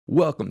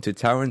Welcome to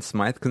Tower &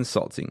 Smythe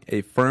Consulting, a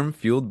firm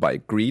fueled by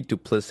greed,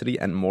 duplicity,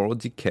 and moral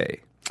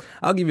decay.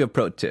 I'll give you a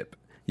pro tip.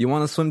 You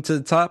want to swim to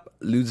the top?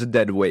 Lose a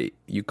dead weight.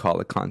 You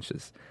call it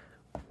conscious.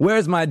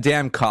 Where's my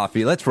damn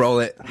coffee? Let's roll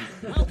it.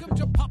 Welcome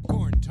to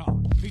Popcorn Talk,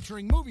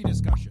 featuring movie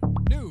discussion,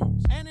 news,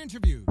 and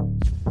interviews.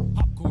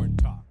 Popcorn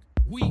Talk.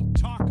 We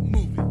talk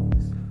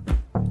movies.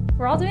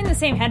 We're all doing the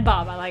same head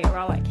bob. I like it. We're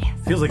all like, yes.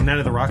 Feels like Night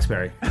of the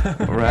Roxbury.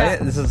 Right?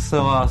 This is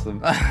so awesome.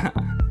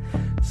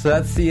 So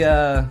that's the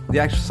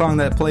actual song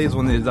that plays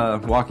when he's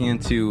walking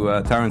into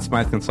Tower &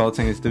 Smythe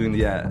Consulting. He's doing the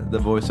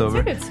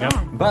voiceover. It's a good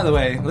song. By the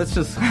way, let's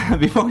just,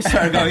 before we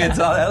start going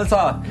into all that, let's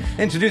all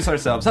introduce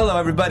ourselves. Hello,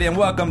 everybody, and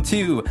welcome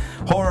to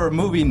Horror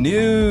Movie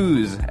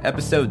News,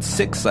 episode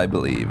 6, I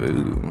believe.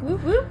 Ooh.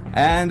 Whoop, whoop.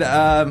 And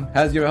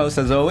as your host,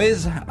 as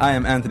always, I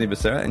am Anthony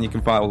Becerra, and you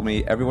can follow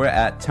me everywhere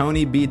at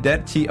Tony B.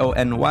 Dead,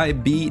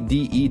 TonyBDED.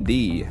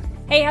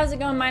 Hey, how's it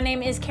going? My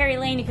name is Carrie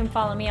Lane. You can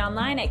follow me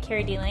online at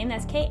Carrie D. Lane.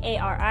 That's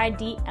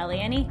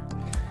Karidlane.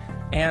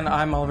 And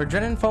I'm Oliver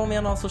Drennan. Follow me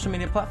on all social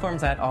media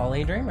platforms at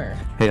AllADreamer.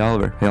 Hey,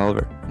 Oliver.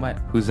 What?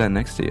 Who's that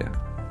next to you?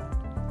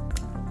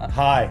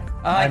 Hi,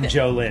 I'm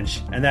Joe Lynch,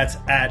 and that's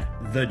at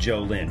the Joe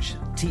Lynch.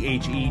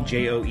 TheJoelynch.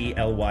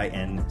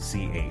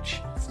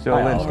 It's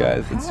Joe Lynch,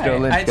 guys. It's Hi. Joe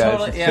Lynch, I guys.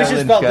 totally- It's yeah. Joe This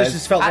Lynch,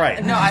 just felt right.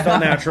 I It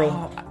felt natural.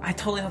 Oh, I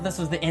totally thought this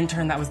was the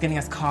intern that was getting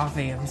us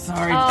coffee. I'm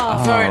sorry. Oh.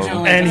 I'm sorry,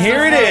 Joe Lynch. And I'm here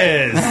so it sorry.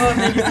 is. Oh,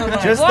 thank you so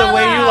much. Just the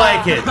way you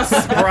like it.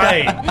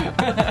 Sprite.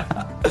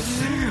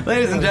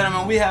 Ladies and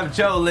gentlemen, we have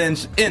Joe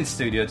Lynch in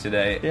studio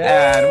today.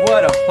 And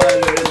what a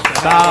pleasure it is to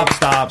have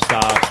Stop.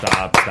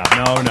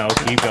 No,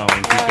 keep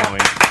going.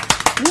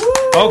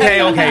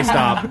 Okay,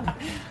 stop.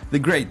 the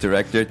great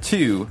director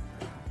to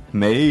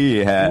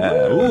Mayhem.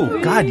 Ooh,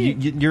 God,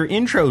 your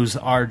intros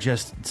are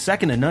just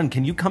second to none.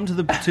 Can you come to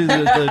the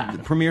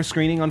premiere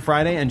screening on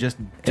Friday and just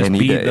Any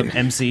be day. the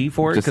MC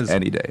for it? Just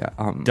any day.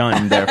 Done.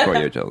 I'm there for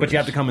you, Joe Lynch. But you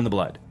have to come in the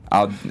blood.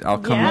 I'll come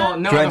Yeah. Well,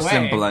 no drenched other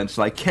in way. blood,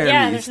 like Carrie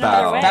Yeah, there's no other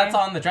style. way. That's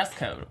on the dress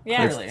code.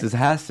 Yeah. Clearly. This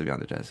has to be on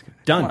the desk.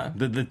 Done.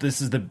 Come on.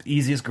 This is the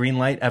easiest green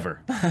light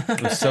ever.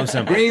 It was so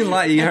simple. Green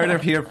light, you heard it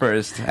here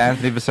first.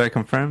 Anthony Becerra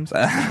confirms.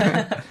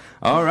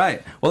 All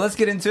right. Well, let's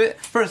get into it.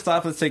 First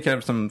off, let's take care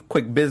of some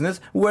quick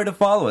business. Where to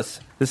follow us,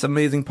 this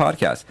amazing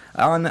podcast,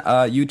 on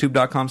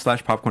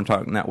youtube.com/Popcorn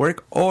Talk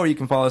Network, or you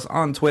can follow us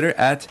on Twitter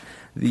at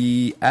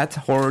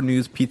Horror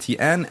News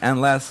PTN, and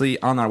lastly,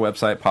 on our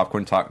website,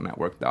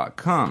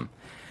 popcorntalknetwork.com.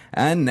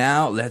 And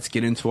now, let's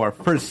get into our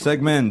first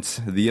segment,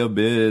 The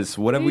Abyss.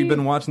 What have we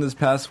been watching this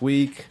past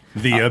week?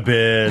 The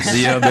Abyss.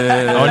 The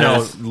Abyss. Oh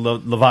no,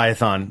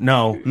 Leviathan.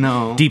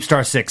 No. Deep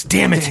Star 6.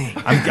 Damn it!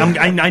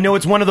 I know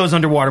it's one of those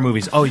underwater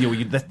movies. Oh,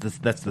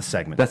 that's the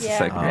segment. That's the Yeah.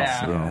 segment.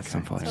 Yeah. That's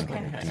unfortunate.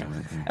 Okay.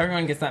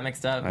 Everyone gets that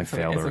mixed up. I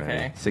failed it's already.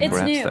 okay. Sick It's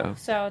breaths, new, though.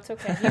 so it's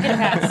okay. You get a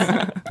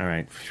pass. All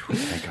right. Phew,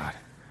 thank God.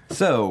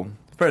 So,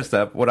 first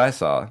up, what I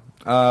saw.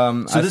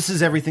 So this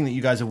is everything that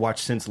you guys have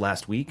watched since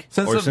last week?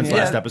 Since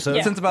last episode?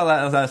 Yeah. Since about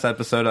last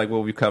episode, like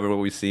what we've covered, what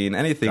we've seen,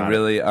 anything Got it.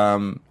 really.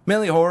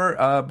 Mainly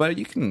horror, but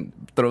you can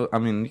throw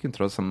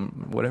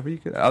some whatever you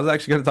could. I was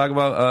actually going to talk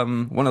about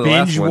one of the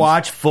last Binge ones.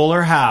 watch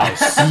Fuller House.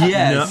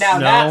 Yes. Now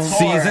that's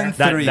horror. Season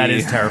 3. That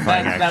is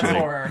terrifying, That's actually.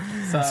 horror.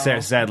 So,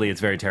 Sadly,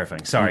 it's very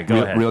terrifying. Sorry,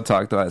 go ahead. Real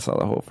talk, though, I saw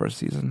the whole first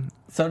season.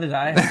 so did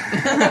I.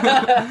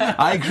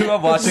 I grew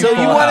up watching So you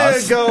Full want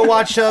House. to go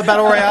watch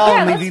Battle Royale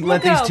Yeah, and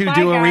let these two Bye,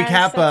 do a guys.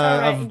 recap That's all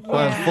of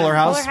right. Yeah. Fuller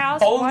House?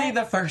 Only what?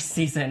 the first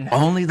season.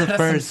 Only the Cut us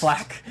some first.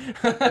 slack.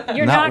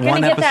 You're Not not going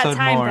one to get that episode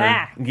time more.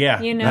 back.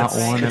 Yeah, You know? Not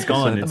one It's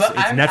gone. episode. It's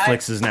But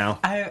Netflix's now.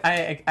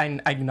 I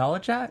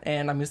acknowledge that,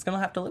 and I'm just gonna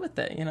have to live with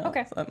it. You know.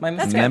 Okay. So my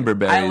That's mistake. fair. Member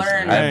berries. I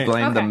learned. I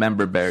blame the Okay.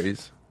 member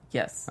berries.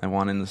 Yes. I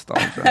want in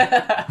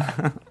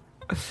nostalgia.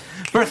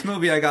 First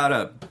movie I got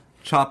up,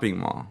 Chopping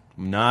Mall.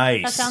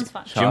 Nice. That sounds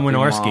fun. Jim Chopping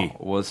Wynorski.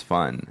 Mall was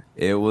fun.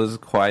 It was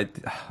quite.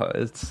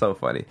 It's so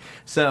funny.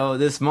 So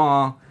this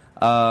mall,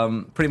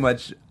 pretty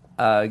much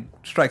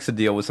strikes a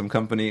deal with some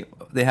company.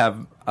 They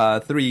have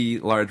 3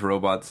 large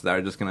robots that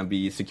are just going to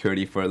be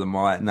security for the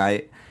mall at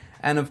night.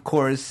 And of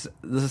course,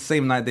 the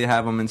same night they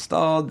have them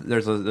installed,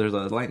 there's a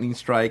lightning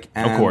strike.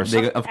 And Of course.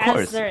 they go,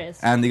 As there is.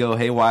 and they go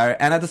haywire.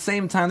 And at the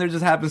same time, there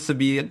just happens to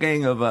be a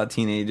gang of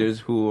teenagers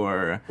who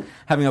are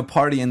having a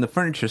party in the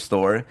furniture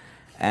store.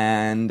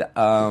 And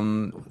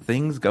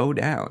things go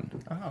down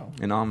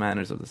in all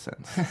manners of the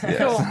sense. Yes.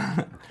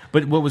 Cool.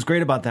 But what was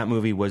great about that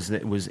movie was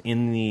that it was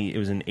an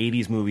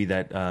 80s movie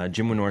that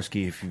Jim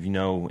Wynorski, if you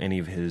know any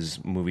of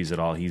his movies at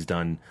all, he's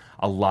done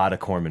a lot of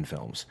Corman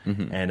films.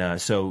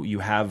 And so you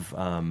have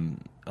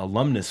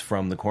alumnus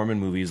from the Corman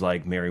movies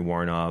like Mary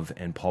Warnov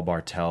and Paul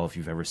Bartel, if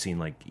you've ever seen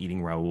like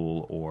Eating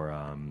Raoul or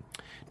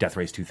Death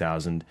Race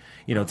 2000.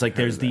 You know, it's like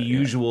there's the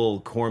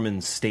usual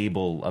Corman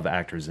stable of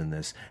actors in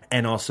this,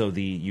 and also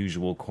the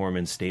usual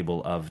Corman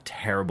stable of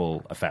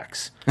terrible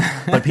effects.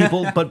 But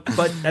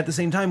but at the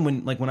same time,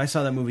 when I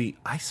saw that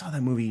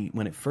movie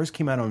when it first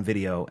came out on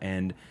video,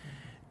 and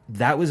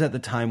that was at the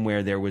time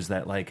where there was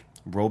that like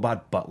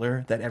robot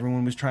butler that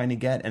everyone was trying to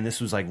get, and this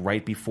was like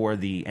right before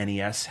the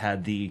NES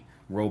had the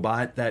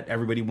robot that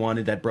everybody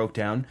wanted that broke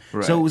down.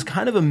 Right. So it was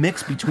kind of a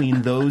mix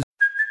between those.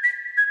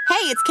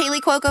 Hey, it's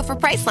Kaylee Cuoco for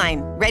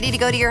Priceline. Ready to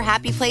go to your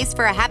happy place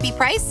for a happy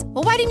price?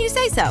 Well, why didn't you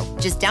say so?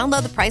 Just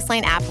download the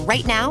Priceline app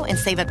right now and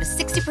save up to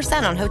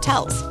 60% on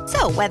hotels.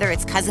 So whether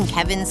it's Cousin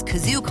Kevin's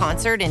Kazoo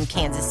Concert in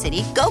Kansas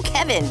City, go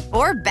Kevin,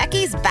 or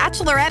Becky's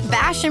Bachelorette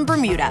Bash in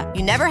Bermuda,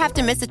 you never have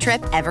to miss a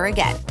trip ever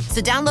again.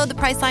 So download the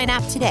Priceline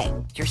app today.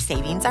 Your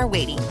savings are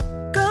waiting.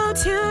 Go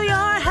to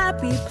your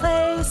happy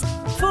place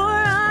for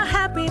a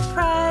happy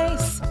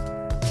price.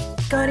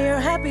 Go to your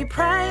happy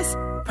price,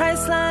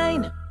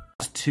 Priceline.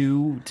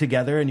 Two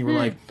together, and you were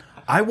like,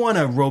 I want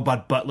a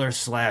robot butler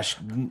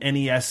 /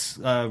 NES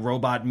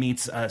robot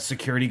meets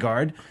security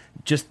guard,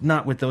 just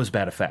not with those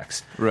bad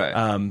effects. Right.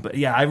 But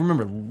yeah, I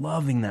remember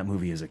loving that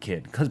movie as a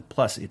kid, because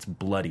plus it's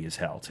bloody as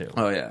hell too.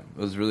 Oh yeah, it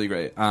was really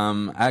great.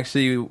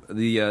 Actually,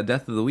 the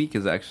Death of the Week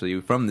is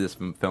actually from this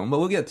film, but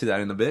we'll get to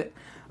that in a bit.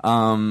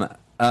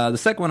 The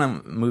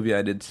second movie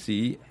I did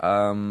see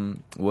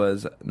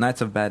was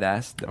Knights of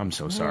Badass. I'm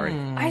so sorry.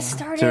 I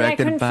started. Directed I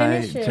couldn't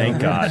by finish it. Thank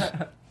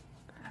God.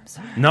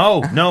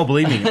 No,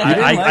 believe me,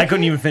 I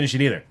couldn't even finish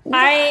it either.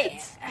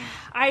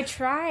 I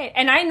tried,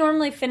 and I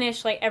normally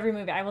finish like every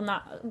movie. I will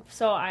not,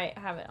 so I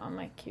have it on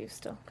my queue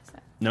still.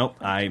 Nope,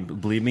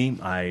 believe me,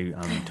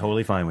 I'm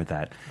totally fine with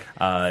that.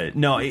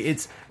 No,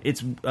 it's.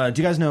 Do you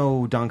guys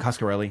know Don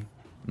Coscarelli?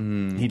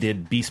 He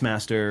did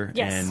Beastmaster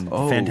and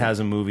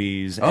Phantasm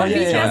movies. Oh, and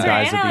yeah. Young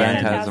Guys at the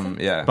End. Phantasm,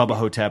 yeah. Bubba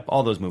Hotep,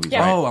 all those movies. Yeah.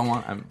 Right? Oh, I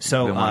want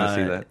to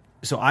see that.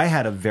 So I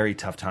had a very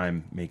tough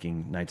time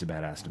making Knights of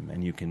Badassdom,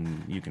 and you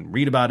can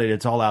read about it.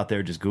 It's all out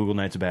there. Just Google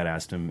Knights of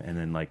Badassdom, and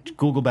then like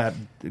Google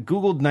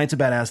Knights of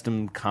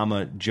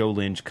Badassdom, Joe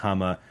Lynch,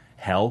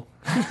 hell,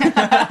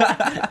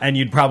 and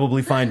you'd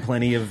probably find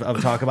plenty of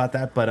talk about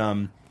that. But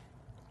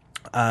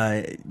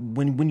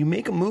when you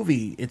make a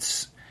movie,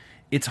 it's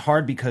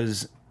hard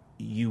because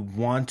you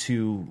want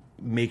to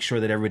make sure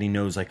that everybody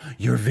knows like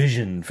your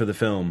vision for the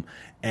film,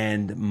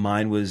 and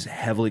mine was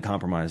heavily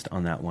compromised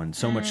on that one,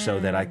 so much so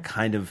that I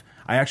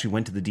actually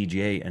went to the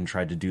DGA and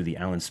tried to do the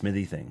Alan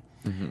Smithy thing,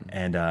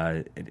 and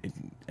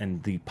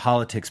the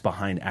politics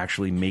behind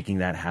actually making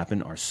that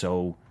happen are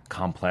so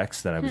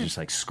complex that I was just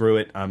like, screw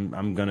it,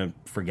 I'm gonna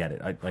forget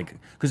it.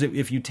 Because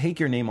if you take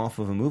your name off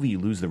of a movie, you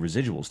lose the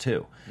residuals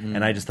too.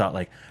 And I just thought,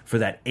 like, for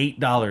that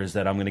 $8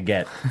 that I'm gonna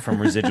get from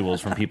residuals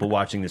from people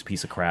watching this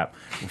piece of crap,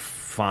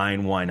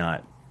 fine, why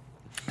not?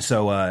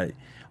 So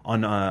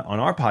on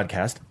our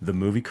podcast, The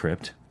Movie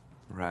Crypt,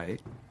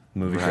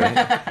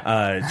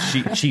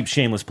 cheap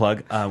shameless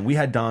plug, we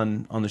had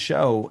Don on the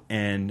show,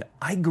 and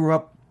I grew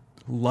up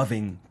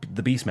loving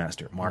the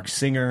Beastmaster, Mark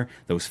Singer,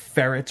 those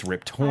ferrets,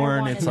 Rip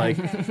Torn. It's like,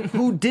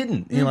 who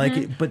didn't? You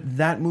know, but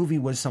that movie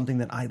was something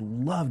that I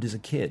loved as a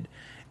kid,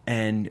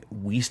 and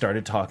we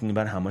started talking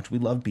about how much we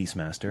loved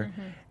Beastmaster,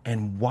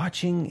 and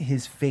watching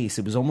his face,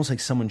 it was almost like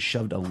someone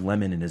shoved a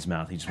lemon in his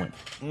mouth. He just went,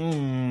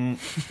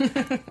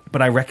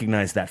 But I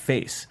recognized that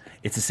face.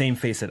 It's the same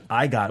face that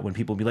I got when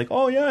people would be like,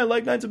 oh yeah, I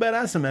like Knights of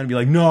Badassdom, and I'd be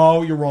like,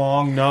 no, you're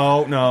wrong,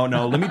 no.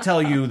 Let me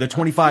tell you the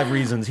 25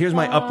 reasons. Here's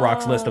my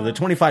Uprocks list of the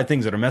 25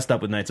 things that are messed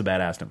up with Knights of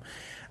Badassdom.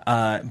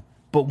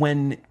 But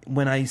when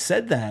I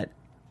said that,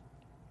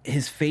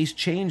 his face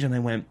changed, and I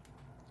went,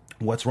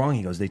 what's wrong?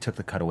 He goes, they took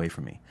the cut away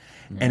from me.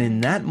 And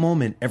in that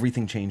moment,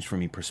 everything changed for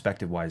me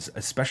perspective-wise,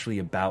 especially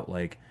about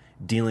like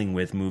dealing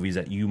with movies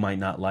that you might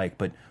not like.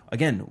 But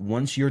again,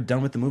 once you're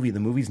done with the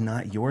movie's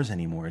not yours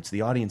anymore. It's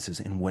the audience's.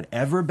 And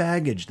whatever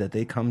baggage that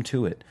they come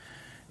to it,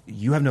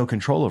 you have no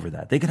control over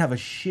that. They could have a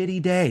shitty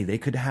day. They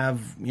could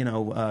have,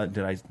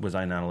 was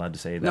I not allowed to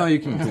say that? No, you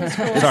can.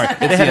 Sorry.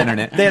 It's the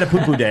internet. They had a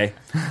poo-poo day.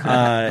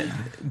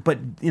 But,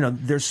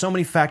 there's so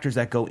many factors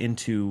that go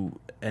into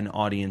an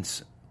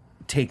audience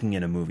taking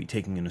in a movie,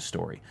 taking in a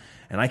story.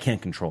 And I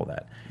can't control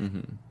that.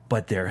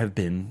 But there have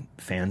been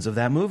fans of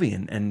that movie,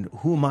 and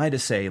who am I to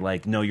say,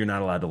 like, no, you're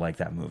not allowed to like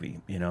that movie?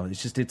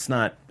 It's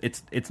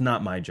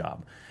not my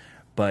job.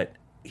 But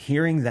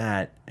hearing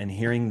that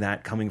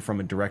coming from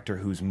a director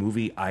whose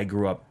movie I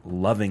grew up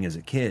loving as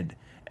a kid,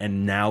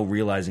 and now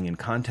realizing in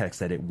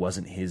context that it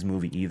wasn't his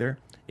movie either,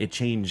 it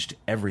changed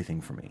everything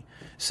for me.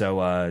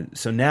 So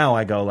now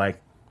I go like,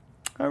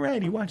 all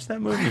right, you watched that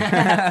movie.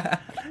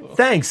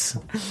 Thanks.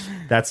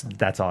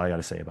 That's all I got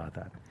to say about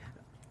that.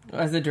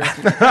 As a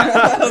director,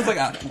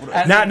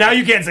 now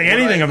you can't say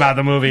anything about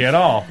the movie at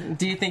all.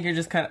 Do you think you're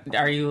just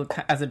are you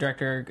as a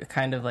director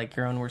kind of like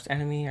your own worst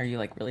enemy? Are you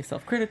like really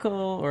self-critical,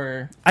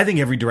 or? I think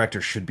every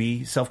director should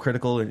be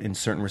self-critical in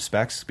certain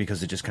respects,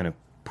 because it just kind of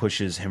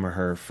pushes him or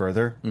her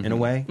further in a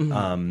way.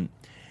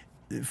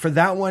 For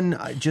that one,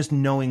 just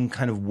knowing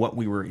kind of what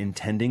we were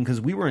intending, because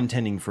we were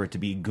intending for it to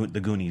be the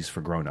Goonies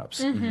for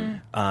grown-ups.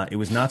 It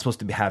was not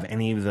supposed to have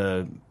any of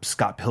the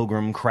Scott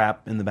Pilgrim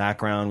crap in the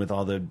background with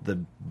all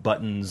the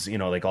buttons,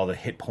 like all the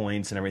hit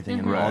points and everything,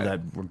 and all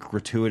that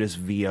gratuitous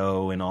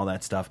VO and all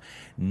that stuff.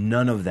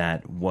 None of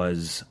that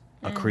was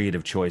a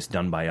creative choice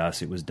done by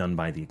us. It was done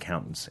by the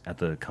accountants at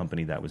the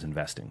company that was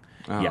investing.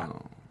 Yeah.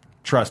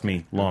 Trust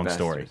me, long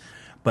story.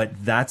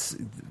 But that's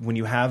when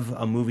you have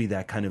a movie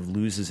that kind of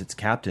loses its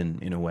captain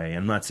in a way.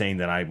 I'm not saying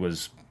that I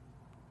was,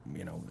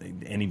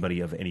 anybody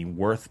of any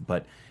worth,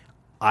 but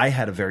I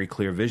had a very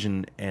clear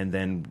vision, and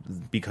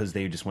then because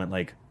they just went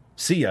like,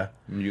 see ya.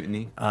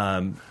 Mutiny.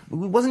 It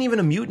wasn't even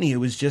a mutiny. It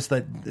was just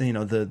that,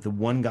 the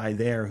one guy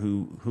there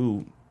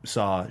who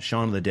saw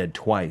Shaun of the Dead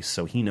twice,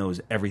 so he knows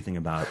everything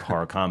about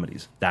horror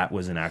comedies. That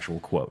was an actual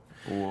quote.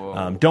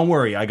 Don't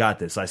worry, I got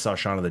this. I saw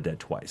Shaun of the Dead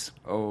twice.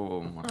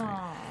 Oh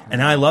my.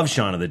 And I love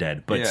Shaun of the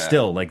Dead, but Yeah.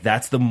 still, like,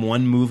 that's the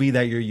one movie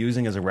that you're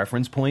using as a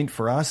reference point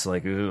for us.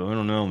 Like, I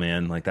don't know,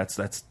 man. Like,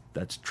 that's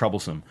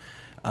troublesome.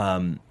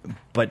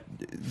 But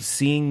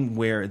seeing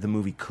where the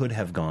movie could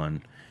have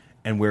gone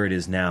and where it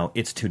is now,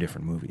 it's two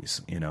different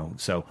movies,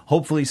 So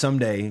hopefully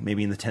someday,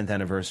 maybe in the 10th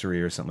anniversary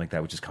or something like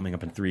that, which is coming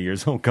up in 3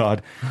 years. Oh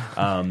God,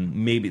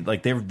 maybe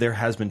like there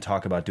has been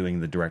talk about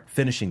doing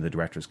finishing the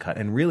director's cut,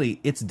 and really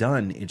it's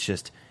done. It's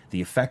just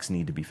the effects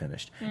need to be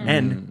finished.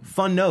 And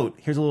fun note,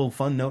 here's a little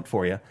fun note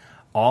for you: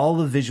 all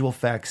the visual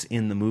effects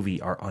in the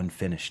movie are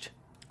unfinished.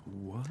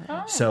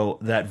 What? So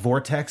that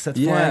vortex that's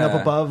flying up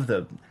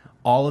above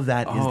all of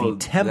that is the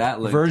temp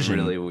that looked version.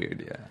 Really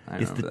weird. Yeah, I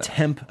It's the remember that.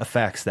 temp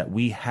effects that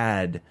we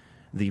had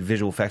the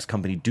visual effects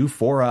company do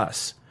for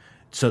us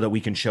so that we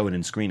can show it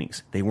in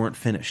screenings. They weren't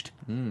finished.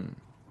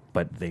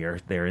 But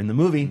they're in the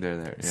movie. They're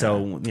there, yeah.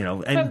 So,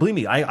 and believe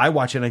me, I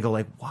watch it and I go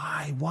like,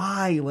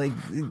 why? Like,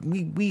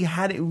 we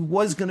had it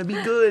was going to be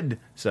good.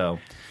 So,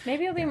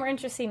 Maybe it'll be more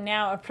interesting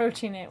now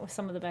approaching it with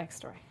some of the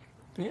backstory.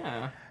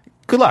 Yeah.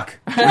 good luck.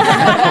 Good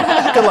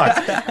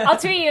luck. I'll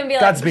tweet you and be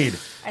like, Godspeed.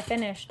 I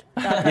finished.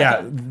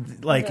 Yeah,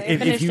 like I if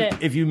finished you it.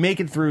 if you make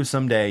it through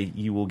someday,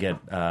 you will get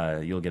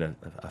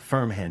a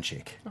firm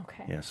handshake.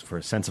 Okay. Yes, for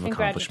a sense of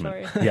accomplishment.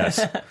 Congratulatory.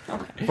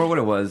 Yes. For what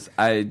it was,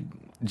 I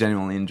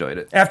genuinely enjoyed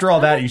it. After all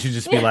that, you should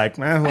just be like,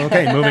 well,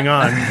 okay, moving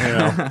on.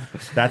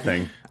 That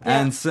thing.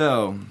 And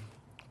so,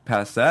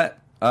 past that,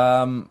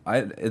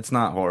 it's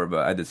not horror,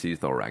 but I did see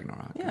Thor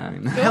Ragnarok. Yeah. I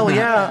mean, Hell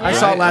yeah! I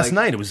saw it Right? last Like-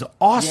 night. It was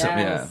awesome.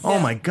 Yes. Oh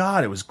my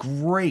god, it was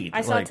great.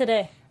 I saw it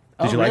today.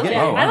 Did you like really? it?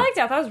 Yeah, Oh, I wow. liked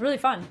it. I thought it was really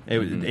fun.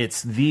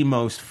 It's the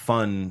most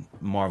fun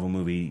Marvel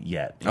movie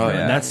yet. Oh,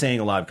 yeah. And that's saying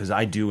a lot because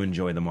I do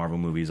enjoy the Marvel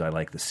movies. I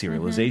like the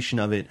serialization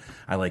of it.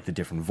 I like the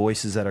different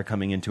voices that are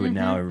coming into it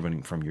now.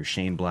 Everybody from your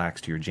Shane Blacks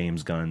to your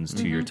James Gunns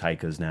to your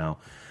Taikas now.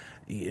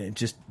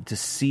 Just to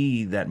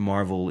see that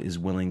Marvel is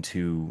willing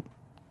to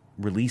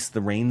release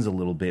the reins a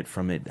little bit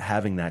from it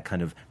having that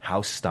kind of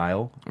house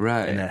style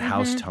Right. and that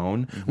house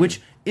tone,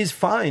 which is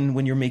fine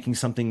when you're making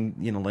something,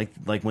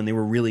 like when they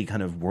were really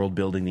kind of world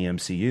building the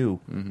MCU.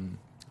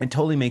 It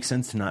totally makes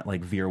sense to not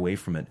like veer away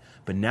from it.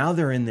 But now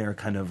they're in their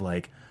kind of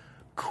like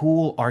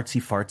cool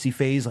artsy fartsy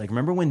phase. Like,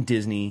 remember when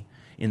Disney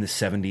in the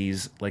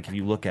 70s, like if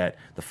you look at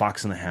The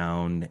Fox and the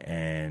Hound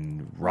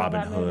and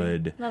Robin that movie.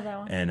 Hood Love that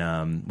one.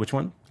 and which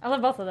one? I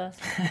love both of those.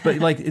 But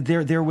like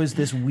there was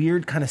this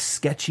weird kind of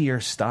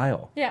sketchier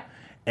style. Yeah.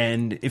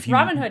 And if you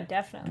Robin Hood,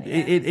 definitely.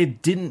 Yeah.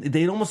 it didn't.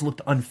 They almost looked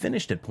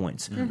unfinished at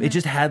points. It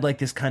just had like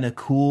this kind of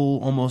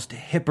cool, almost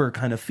hipper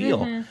kind of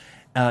feel.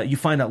 You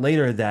find out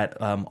later that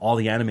all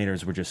the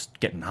animators were just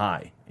getting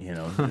high.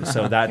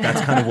 So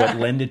that's kind of what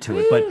lended to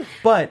it.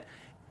 But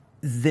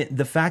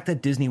the fact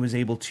that Disney was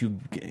able to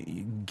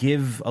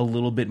give a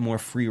little bit more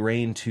free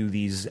rein to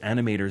these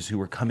animators who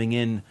were coming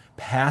in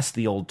past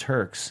the old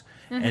Turks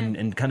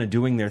and kind of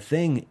doing their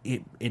thing,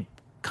 it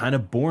kind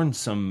of born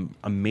some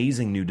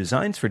amazing new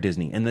designs for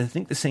Disney. And I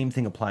think the same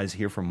thing applies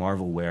here for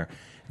Marvel, where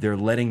they're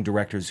letting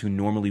directors who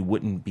normally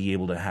wouldn't be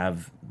able to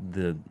have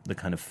the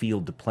kind of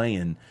field to play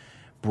in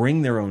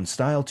bring their own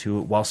style to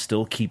it while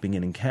still keeping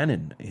it in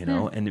canon,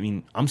 And I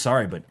mean, I'm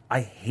sorry, but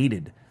I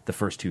hated the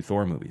first two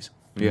Thor movies.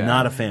 Yeah,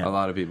 Not a fan. A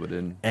lot of people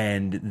did.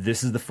 And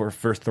this is the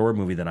first Thor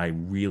movie that I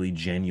really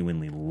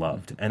genuinely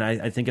loved. And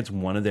I think it's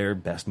one of their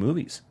best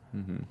movies.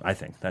 I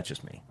think. That's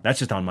just me. That's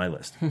just on my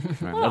list. Well,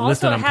 A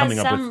list also that I'm it has coming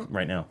up some- with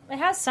right now. It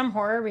has some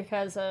horror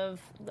because of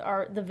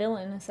the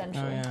villain,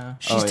 essentially. Oh, yeah.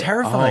 She's yeah.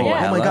 terrifying. Oh, Oh,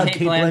 my Ella. God, Kate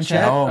Kate Blanchett.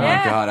 Blanchett. Oh my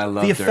Yeah. god, I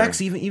love The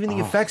effects, even the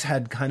effects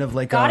had kind of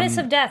like Goddess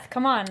of Death.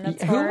 Come on.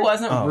 That's horror. Who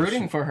wasn't Oh,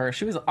 rooting for her?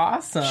 She was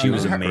awesome. She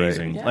was Her-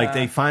 amazing. Yeah. Like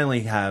they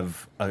finally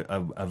have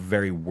a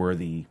very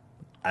worthy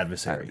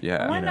adversary. I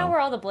Yeah. want to know where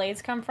all the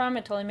blades come from.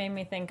 It totally made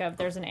me think of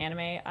there's an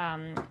anime,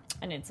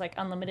 and it's like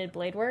Unlimited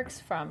Blade Works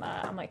from.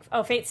 I'm like,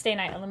 oh, Fate Stay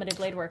Night, Unlimited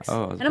Blade Works,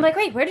 Oh, and I'm like,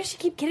 wait, where does she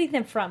keep getting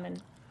them from?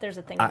 And there's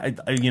a thing.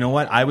 You know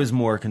what? I was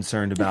more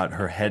concerned about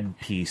her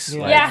headpiece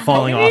like, Yeah.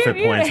 falling off at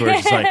points where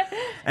it's just like,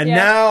 and Yeah.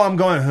 now I'm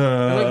going.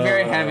 It looked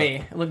very heavy.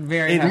 It looked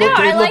very It heavy. no, looked-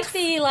 I it like looked-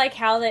 the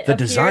how that the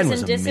appears design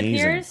was and amazing.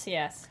 disappears.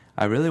 Yes.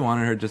 I really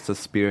wanted her just to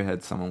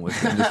spearhead someone with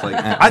it. Just like,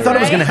 I thought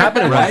it was going to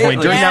happen at one Right?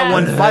 point. During Yeah. that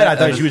one fight, I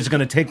thought she was just going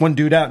to take one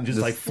dude out and just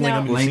like fling No. him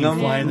and Fling see him?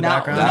 fly in the Not,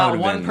 background. That not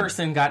would've one been-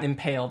 person got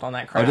impaled on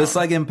that Or crowd. just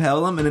like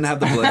impale them and then have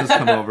the blood just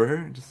come over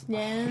her. Just,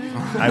 Yeah.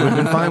 I would have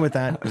been fine with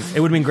that.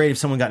 It would have been great if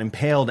someone got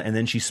impaled and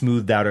then she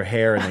smoothed out her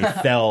hair and they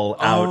fell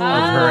out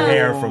of her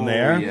hair from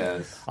there.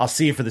 yes. I'll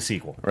see you for the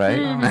sequel. Right?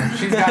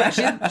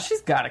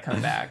 she's got to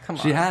come back. Come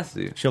on. She has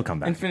to. She'll come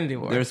back. Infinity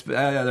War. They're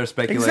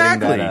speculating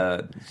Exactly.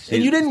 that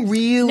And you didn't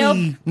really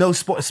Nope. know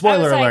So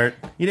spoiler like- alert,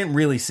 you didn't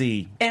really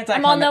see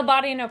I'm all no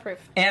body, no proof.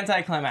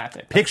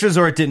 Anticlimactic. pictures,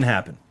 or it didn't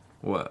happen.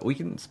 What we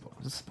can spoil.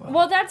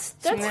 Well, that's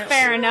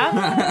fair enough.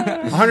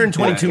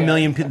 $122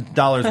 million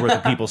worth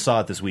of people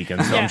saw it this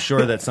weekend, so Yeah. I'm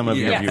sure that some of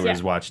your Yeah. viewers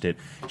Yeah. watched it.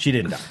 She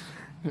didn't die.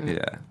 Yeah.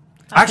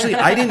 Actually,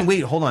 I didn't.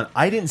 Wait, hold on.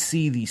 I didn't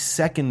see the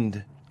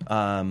second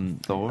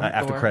Thor?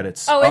 after Thor.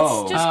 credits.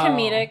 Oh, it's just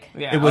comedic.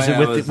 Yeah. It was Oh, it yeah,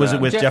 with it was, was it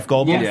with Jeff- Jeff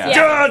Goldblum? Yeah.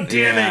 God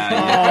damn it!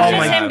 Yeah. Oh Just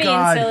my him being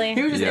god! silly.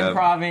 He was just Yeah.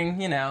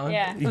 improving, you know.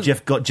 Yeah.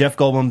 Jeff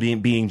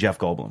Goldblum being Jeff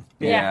Goldblum.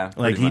 Yeah.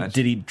 Like pretty much.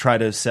 did he try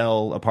to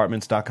sell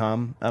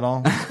apartments.com at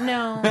all?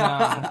 No.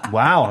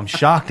 Wow, I'm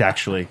shocked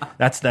actually.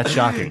 That's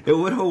shocking. It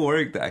would have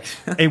worked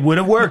actually. It would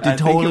have worked. I It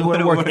think totally it would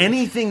have would've worked. worked.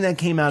 Anything that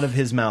came out of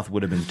his mouth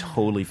would have been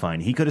totally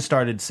fine. He could have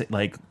started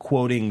like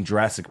quoting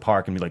Jurassic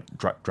Park and be like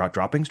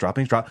droppings,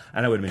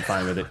 and I would have been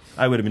fine with it.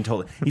 I would have been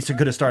totally. He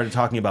could have started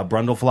talking about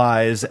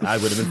Brundleflies. I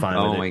would have been fine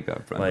with it. Oh my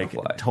God, like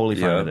Brundlefly. totally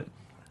fine Yeah. with it.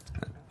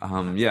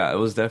 Yeah, it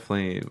was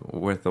definitely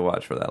worth the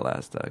watch for that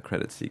last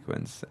credit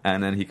sequence.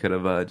 And then he could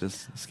have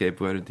just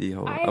scapegoated the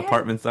whole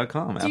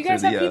apartments.com. Do you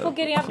guys have people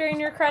getting up during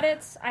your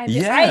credits? I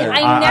Yeah.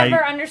 I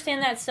never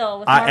understand that still.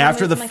 With Marvel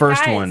After the movies. I'm like,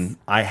 first guys, one,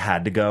 I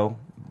had to go.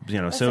 You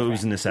know, so it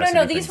was a necessity.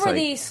 No, these thing. were It's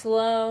the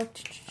slow.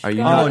 Are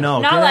you Oh no!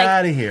 Not Get like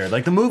out of here!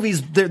 Like the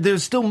movies,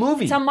 there's still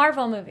movies. it's a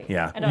Marvel movie.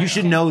 Yeah, I don't you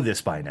should know this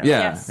by now. Yeah,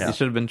 Yes. you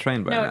should have been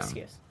trained by No now.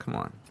 excuse. Come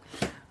on.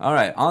 All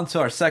right, on to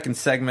our second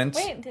segment.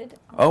 Wait, did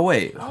Oh,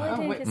 wait. I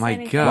didn't get to my say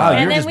anything. God. Wow, And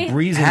you're then just we-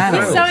 breezing Hannah.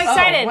 I'm through. so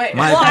excited. wait.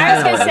 My Well, I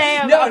was gonna panelists.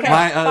 say No, okay,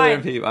 My other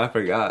fine. people, I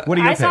forgot. What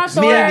are your I saw picks?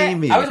 Thor.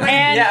 Me. I was waiting,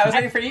 And yeah, I was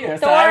waiting for you. So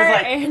Thor I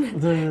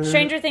was like, and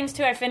Stranger Things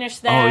 2. I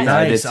finished that. Oh, yeah.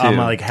 I Nice. did I'm too.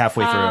 like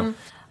halfway through.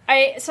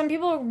 Some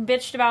people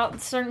bitched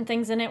about certain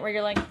things in it where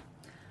you're like,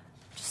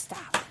 just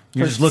stop.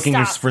 You're just looking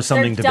Stop. for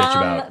something They're to bitch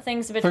dumb about.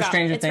 Things to bitch For about.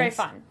 Stranger It's very Things?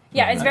 fun.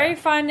 Yeah, it's very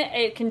fun.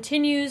 It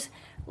continues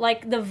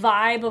like the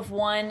vibe of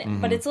one,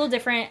 but it's a little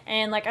different.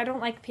 And like I don't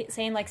like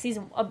saying like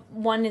season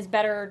 1 is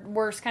better,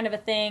 worse kind of a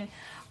thing.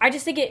 I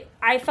just think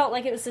I felt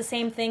like it was the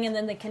same thing, and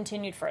then they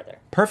continued further.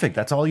 Perfect.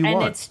 That's all you And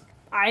want.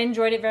 I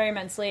enjoyed it very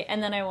immensely.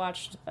 And then I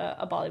watched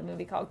a Bollywood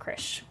movie called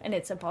Krish, and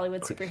it's a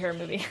Bollywood superhero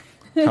movie.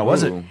 How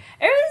was it? Ooh.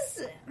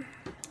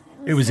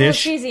 It was a little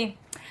ish. cheesy.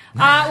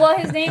 Well,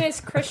 his name is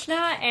Krishna,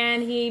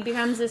 and he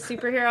becomes a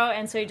superhero,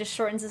 and so he just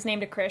shortens his name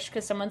to Krish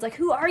because someone's like,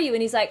 "Who are you?"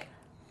 And he's like,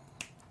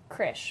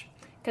 "Krish,"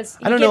 because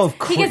I don't know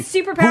if he gets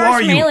Who superpowers are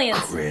from you, aliens.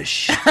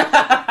 Krish?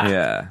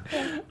 Yeah.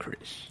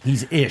 Krish.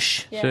 He's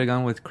ish. Yeah. Should have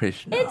gone with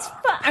Krishna. It's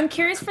fun. I'm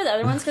curious for the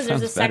other ones because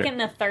there's a Sounds better.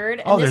 second and a third.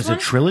 And Oh, this there's one,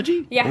 a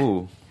trilogy? Yeah,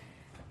 Ooh.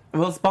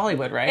 well, it's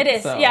Bollywood, right? it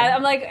is. So- Yeah,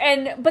 I'm like,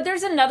 but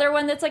there's another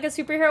one that's like a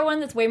superhero one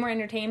that's way more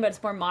entertaining, but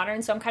it's more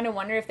modern. So I'm kind of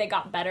wondering if they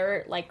got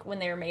better like when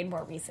they were made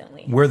more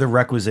recently. Were the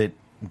requisite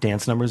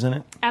dance numbers in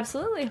it?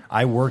 Absolutely.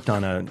 I worked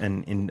on a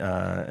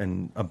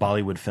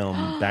Bollywood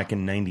film back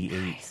in '98,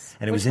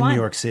 and it was Which in one? New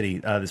York City.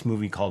 This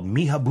movie called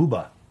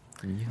Mihabuba,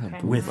 Okay.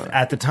 with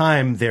at the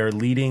time their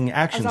leading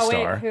action So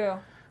wait, star. who?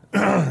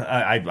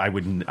 I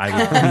would be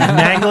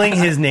mangling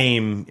his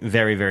name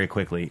very, very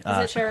quickly. Is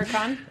it Shah Rukh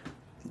Khan?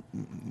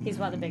 He's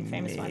one of the big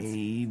famous ones.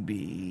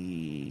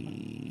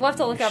 Maybe. We'll have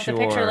to look up the Sure.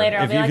 picture later.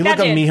 I'll If be you like, look that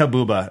up dude.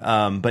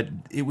 Mihabuba, but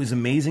it was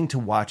amazing to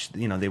watch.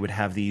 You know, they would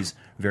have these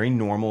very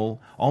normal,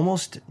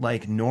 almost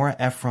like Nora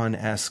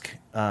Ephron-esque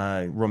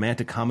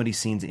romantic comedy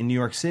scenes in New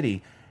York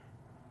City.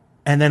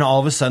 And then all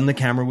of a sudden the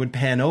camera would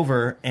pan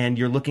over and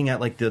you're looking at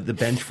like the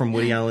bench from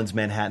Woody Allen's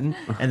Manhattan,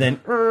 and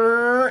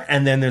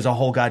then there's a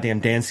whole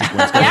goddamn dance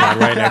sequence going on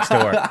right next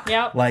door.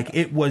 Yep. Like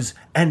it was,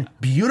 and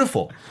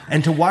beautiful.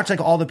 And to watch like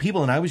all the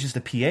people, and I was just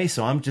a PA,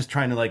 so I'm just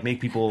trying to like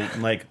make people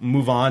like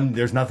move on.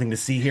 There's nothing to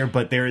see here,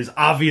 but there is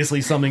obviously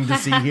something to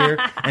see here,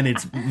 and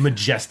it's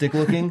majestic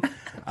looking.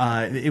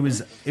 It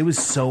was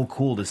so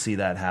cool to see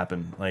that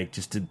happen. Like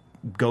just to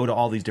go to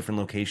all these different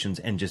locations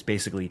and just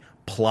basically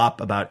plop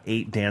about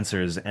 8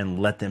 dancers and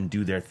let them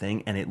do their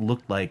thing, and it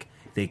looked like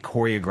they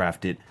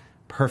choreographed it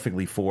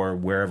perfectly for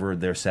wherever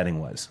their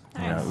setting was.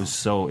 You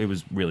know, it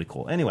was really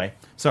cool. Anyway,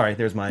 sorry,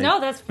 there's my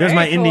that's there's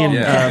my very cool. Indian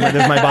Yeah.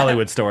 there's my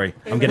Bollywood story.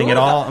 I'm getting it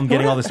all. I'm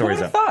getting all the stories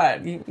Who up. would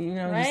have thought? You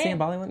know, Right? you see in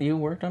Bollywood, you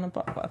worked on a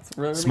that's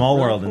really Small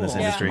really world in this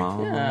cool. industry.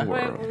 Small Yeah.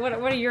 world.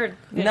 What are your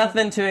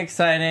Nothing too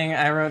exciting.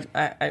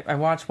 I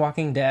watched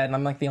Walking Dead, and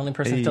I'm like the only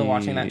person still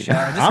watching that show.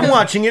 Just I'm 'cause-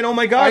 watching it. Oh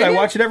my god, Are I you?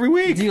 watch it every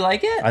week. Do you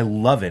like it? I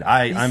love it.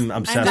 I'm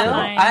obsessed with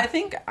fine. it. I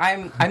think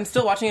I'm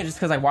still watching it just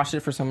because I watched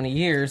it for so many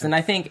years, and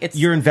I think it's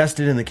You're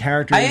invested in the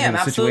characters I am and the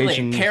absolutely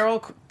situation.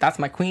 Carol. That's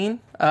my queen.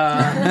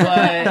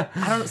 But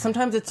I don't.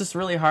 Sometimes it's just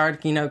really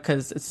hard, you know,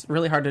 because it's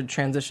really hard to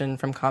transition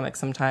from comics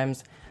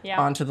sometimes Yeah.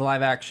 onto the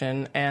live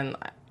action. And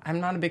I'm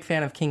not a big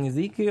fan of King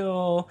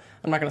Ezekiel.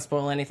 I'm not going to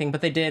spoil anything,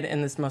 but they did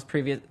in this most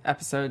previous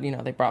episode. You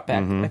know, they brought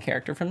back a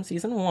character from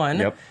season 1,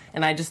 Yep.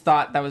 and I just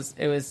thought it was.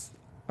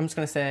 I'm just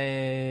going to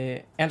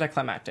say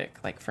anticlimactic,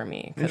 like for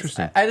me. 'Cause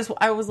Interesting.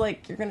 I was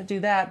like, you're going to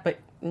do that, but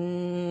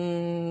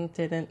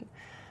didn't.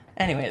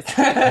 Anyways,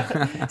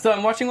 so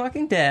I'm watching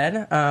Walking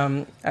Dead.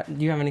 Do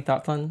you have any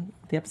thoughts on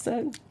the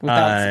episode?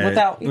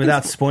 Without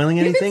Without spoiling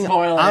you can anything,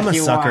 spoil it I'm if a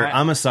you sucker. want.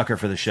 I'm a sucker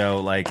for the show.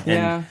 Like,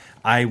 Yeah. and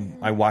I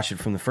watched it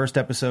from the first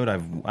episode.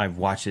 I've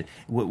watched it.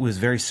 It was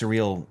very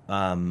surreal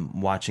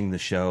watching the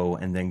show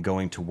and then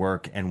going to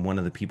work, and one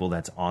of the people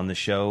that's on the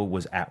show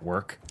was at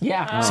work.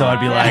 Yeah. So I'd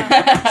be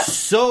like,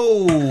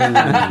 so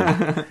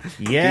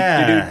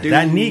yeah,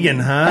 that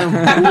Negan, huh?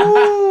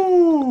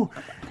 Woo!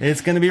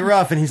 It's gonna be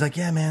rough. And he's like,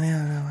 yeah, man,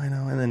 yeah, I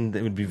know. And then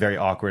it would be very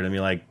awkward and be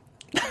like,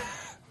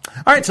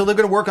 all right, so they're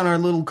going to work on our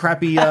little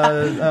crappy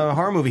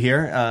horror movie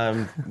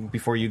here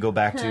before you go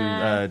back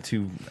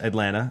to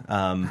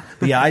Atlanta.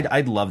 But yeah,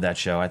 I'd love that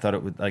show. I thought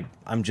it would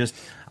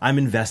I'm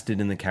invested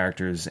in the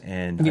characters,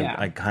 and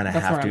I kind of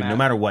have to, no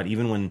matter what.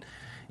 Even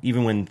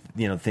when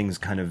things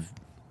kind of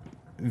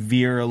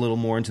veer a little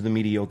more into the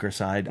mediocre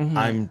side,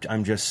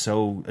 I'm just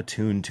so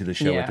attuned to the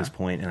show at this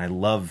point, and I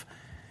love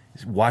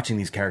watching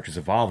these characters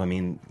evolve. I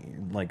mean,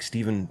 like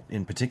Steven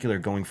in particular,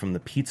 going from the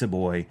pizza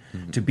boy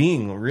to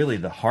being really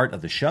the heart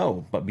of the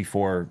show. But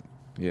before,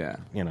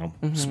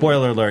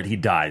 spoiler alert, he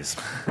dies.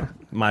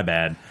 My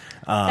bad.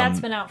 That's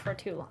been out for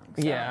too long.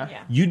 So,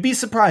 yeah. You'd be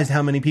surprised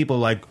how many people are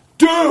like,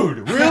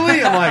 dude,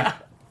 really? I'm like,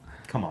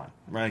 come on.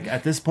 Right?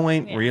 At this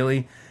point,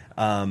 really?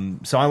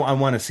 So I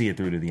want to see it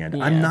through to the end.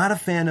 Yeah. I'm not a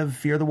fan of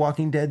Fear the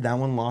Walking Dead. That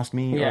one lost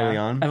me early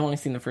on. I've only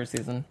seen the first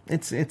season.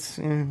 It's a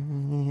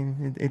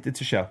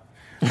show.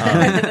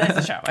 It's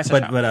a show.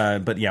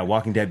 But yeah,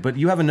 Walking Dead. But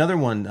you have another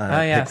one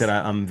pick that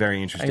I'm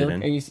very interested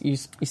in. You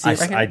see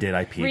it I did.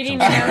 I peeked. Reading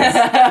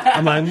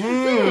I'm like,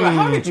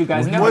 how did you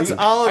guys know? What's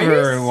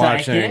Oliver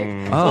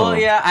watching? Oh. Well,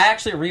 yeah, I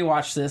actually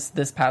rewatched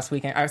this past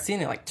weekend. I've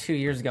seen it like 2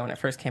 years ago when it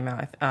first came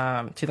out.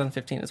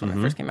 2015 is when it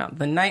first came out.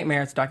 The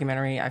Nightmare, it's a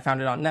documentary. I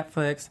found it on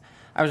Netflix.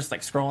 I was just like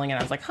scrolling and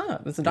I was like,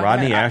 this is a documentary.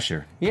 Rodney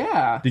Asher.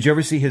 Yeah. Did you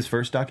ever see his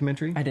first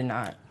documentary? I did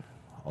not.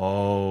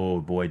 Oh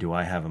boy, do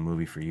I have a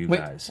movie for you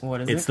guys!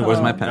 What is it's it the called?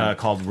 Where's my pen?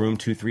 Called Room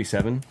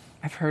 237.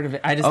 I've heard of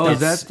it. I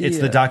just It's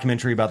the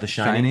documentary about The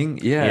Shining.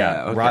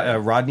 Yeah. Okay.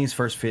 Rodney's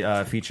first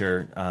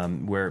feature,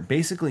 where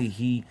basically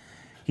he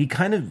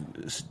kind of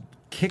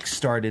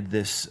kickstarted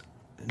this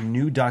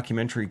new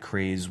documentary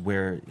craze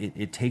where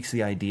it takes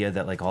the idea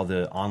that like all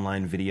the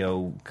online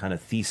video kind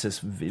of thesis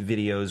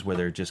videos where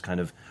they're just kind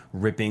of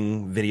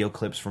ripping video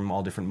clips from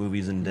all different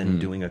movies and then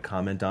doing a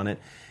comment on it.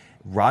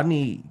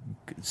 Rodney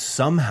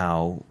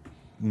somehow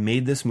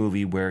made this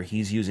movie where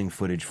he's using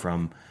footage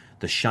from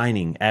The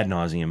Shining ad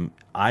nauseum,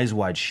 Eyes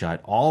Wide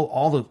Shut,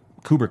 all the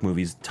Kubrick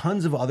movies,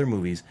 tons of other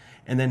movies,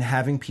 and then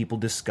having people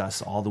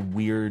discuss all the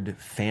weird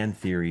fan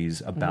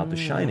theories about The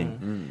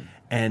Shining.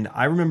 And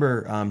I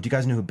remember, do you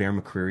guys know who Bear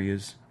McCreary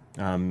is?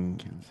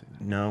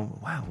 No?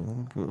 Wow.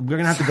 We're going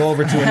to have to go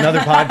over to another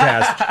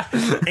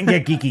podcast and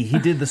get geeky. He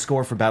did the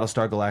score for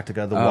Battlestar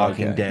Galactica, The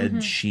Walking Dead,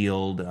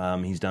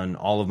 S.H.I.E.L.D. He's done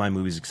all of my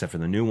movies except for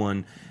the new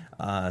one,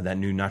 that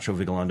new Nacho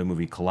Vigalondo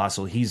movie,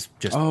 Colossal. He's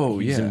just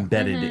he's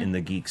embedded in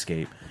the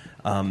geekscape.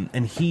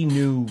 And he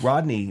knew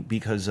Rodney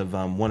because of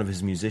one of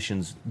his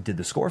musicians did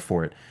the score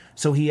for it.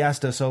 So he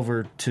asked us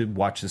over to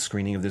watch the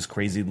screening of this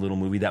crazy little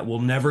movie that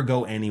will never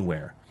go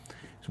anywhere.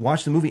 So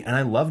watch the movie, and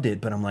I loved it,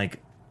 but I'm like,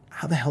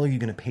 how the hell are you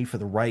going to pay for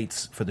the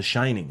rights for The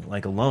Shining,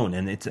 like alone?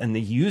 And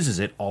he uses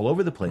it all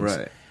over the place.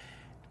 Right.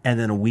 And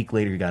then a week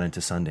later, he got into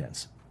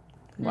Sundance.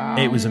 Wow.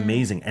 It was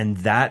amazing. And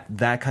that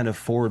kind of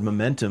forward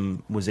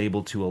momentum was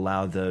able to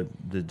allow the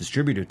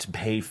distributor to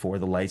pay for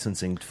the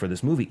licensing for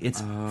this movie.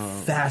 It's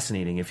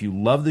fascinating. If you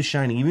love The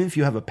Shining, even if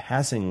you have a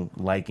passing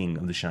liking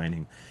of The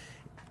Shining,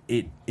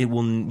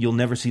 you'll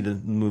never see the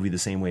movie the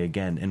same way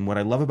again. And what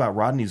I love about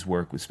Rodney's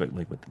work, with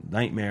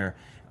Nightmare,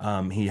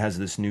 he has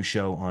this new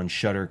show on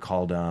Shudder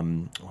called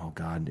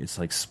it's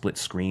like Split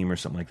Scream or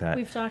something like that.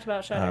 We've talked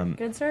about Shudder.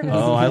 Good service.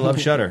 Oh, I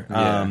love Shudder.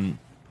 Yeah.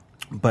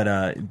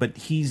 But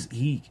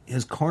he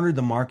has cornered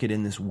the market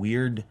in this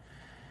weird,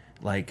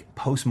 like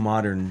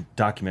postmodern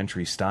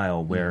documentary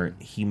style where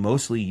he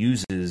mostly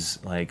uses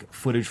like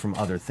footage from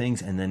other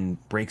things and then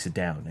breaks it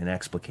down and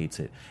explicates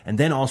it, and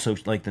then also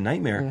like The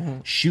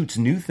Nightmare shoots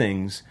new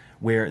things.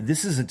 Where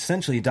this is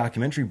essentially a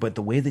documentary, but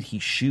the way that he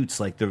shoots,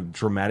 like the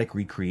dramatic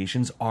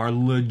recreations, are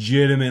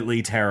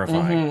legitimately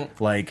terrifying.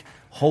 Like,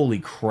 holy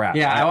crap!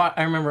 Yeah,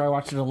 I remember I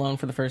watched it alone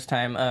for the first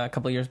time a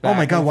couple years back. Oh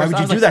my god, why would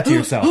you do that to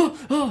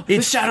yourself?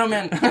 It's Shadow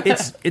Man.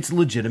 it's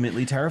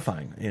legitimately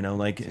terrifying. You know,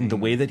 like in the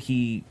way that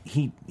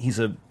he's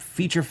a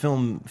feature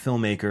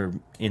filmmaker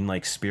in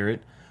like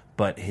spirit.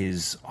 But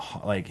his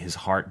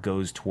heart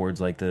goes towards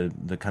like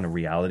the kind of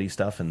reality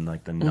stuff and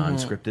like the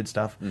non-scripted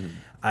stuff.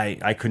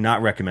 I could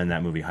not recommend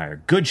that movie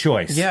higher. Good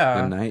choice.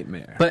 Yeah, The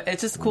Nightmare. But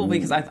it's just cool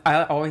because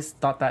I always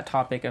thought that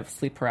topic of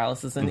sleep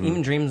paralysis and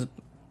even dreams,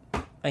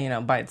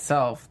 by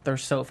itself, they're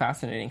so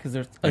fascinating because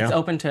it's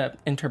open to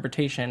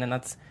interpretation, and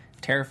that's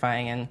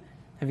terrifying. And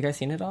have you guys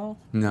seen it all?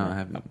 No, I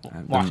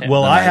haven't. Watch it.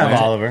 Well, I have,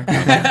 Oliver.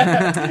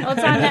 Well,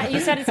 it's on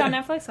you said it's on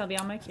Netflix. I'll be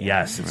on my queue.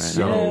 Yes, it's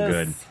so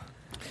good.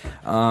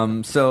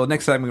 So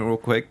next segment, real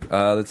quick.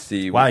 Let's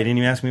see. Wow, you didn't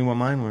even ask me what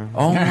mine were.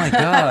 Oh my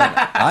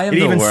god, I am It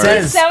the even worst.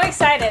 says- So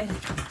excited.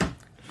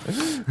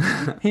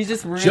 He's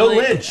just really Joe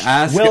Lynch.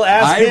 Ask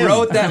ask him. I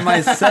wrote that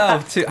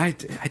myself too. I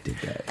did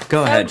that.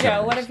 Go Oh, ahead, Joe,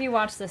 Kevin. what have you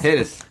watched this Hit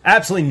week? us.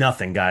 Absolutely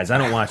nothing, guys. I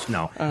don't watch.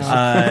 No,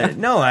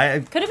 no.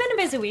 I Could have been a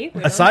busy week.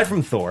 Really. aside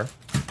from Thor,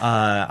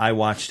 I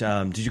watched.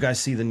 Did you guys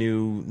see that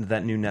new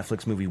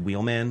Netflix movie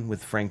Wheelman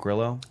with Frank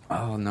Grillo?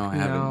 Oh no, I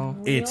haven't. No.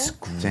 It's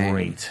Dang.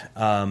 great.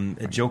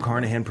 Joe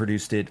Carnahan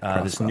produced it.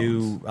 This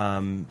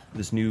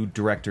new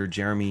director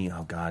Jeremy.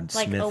 Oh God,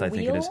 Like Smith. a I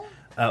think it is. wheel?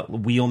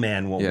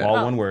 Wheelman. Yeah. All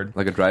Oh. one word.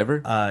 Like a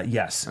driver?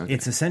 Yes,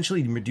 it's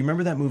essentially. Do you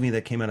remember that movie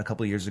that came out a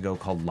couple of years ago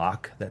called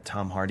Locke that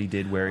Tom Hardy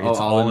did, where it's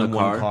all in in the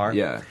one car? car?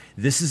 Yeah.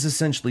 This is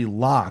essentially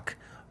Locke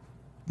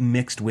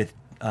mixed with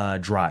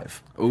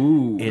Drive.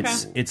 Ooh.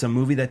 It's a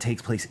movie that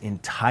takes place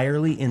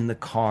entirely in the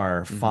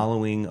car,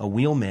 following a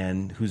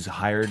wheelman who's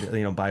hired,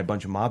 by a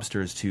bunch of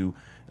mobsters to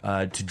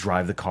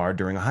drive the car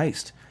during a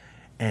heist.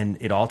 And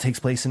it all takes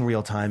place in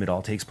real time. It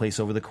all takes place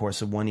over the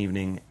course of one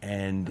evening.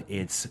 And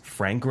it's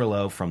Frank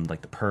Grillo from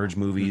like the Purge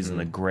movies and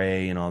the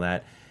Grey and all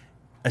that,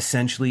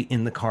 essentially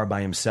in the car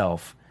by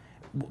himself,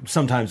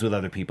 sometimes with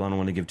other people. I don't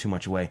want to give too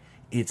much away.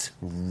 It's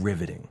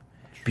riveting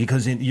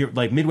because you're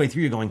like midway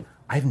through, you're going,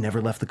 I've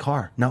never left the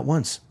car, not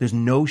once. There's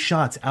no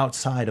shots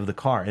outside of the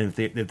car. And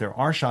if there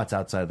are shots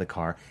outside of the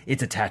car,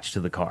 it's attached to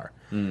the car.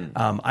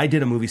 I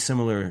did a movie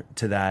similar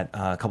to that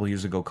a couple of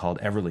years ago called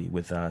Everly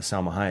with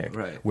Salma Hayek,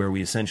 Right. where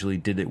we essentially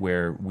did it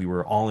where we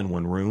were all in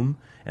one room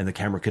and the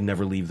camera could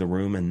never leave the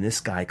room. And this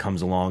guy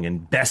comes along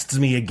and bests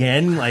me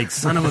again, like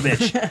son of a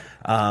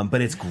bitch.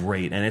 But it's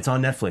great. And it's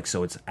on Netflix,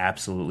 so it's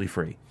absolutely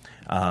free.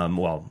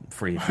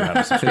 Free if you have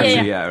a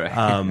subscription. Yeah.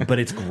 Right. But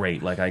it's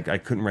great. Like I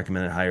couldn't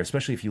recommend it higher,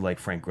 especially if you like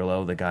Frank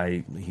Grillo, the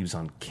guy. He was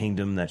on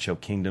Kingdom, that show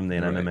Kingdom, the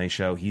MMA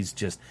show.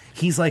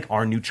 He's like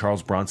our new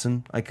Charles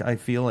Bronson. I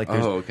feel like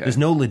there's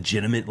no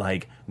legitimate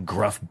like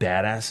gruff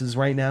badasses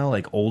right now,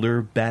 like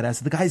older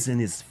badasses. The guy's in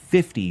his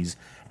 50s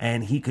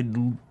and he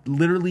could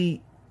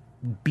literally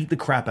beat the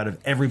crap out of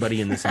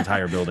everybody in this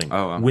entire building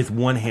with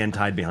one hand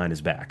tied behind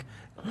his back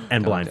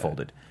and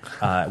blindfolded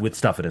with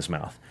stuff in his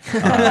mouth.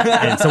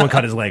 And someone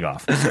cut his leg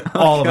off.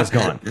 All of us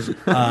gone.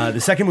 The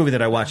second movie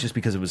that I watched just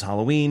because it was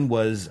Halloween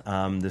was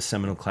the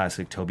seminal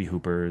classic Tobe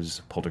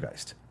Hooper's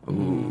Poltergeist.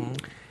 Ooh.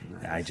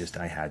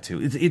 I had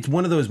to. It's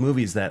one of those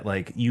movies that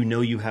like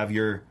you have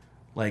your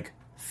like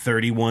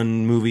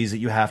 31 movies that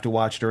you have to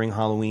watch during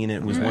Halloween.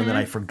 It was one that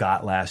I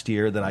forgot last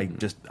year that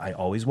I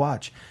always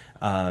watch.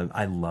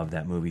 I love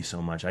that movie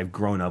so much. I've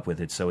grown up with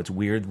it, so it's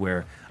weird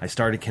where I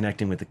started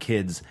connecting with the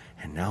kids,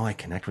 and now I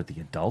connect with the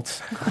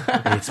adults.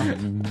 It's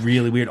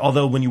really weird.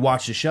 Although when you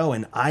watch the show,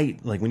 and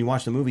when you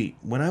watch the movie,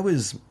 when I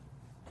was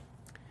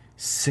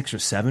 6 or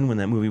 7, when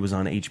that movie was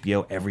on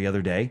HBO every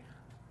other day,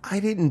 they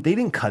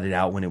didn't cut it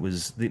out they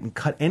didn't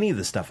cut any of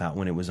the stuff out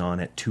when it was on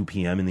at 2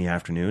 p.m. in the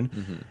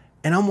afternoon.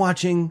 And I'm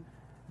watching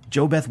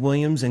Joe Beth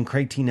Williams and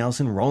Craig T.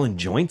 Nelson rolling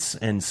joints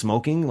and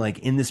smoking like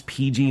in this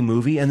PG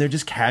movie, and they're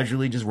just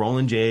casually just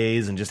rolling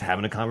J's and just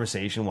having a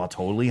conversation while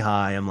totally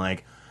high. I'm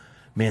like,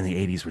 man, the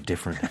 80s were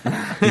different. The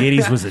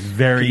 80s was a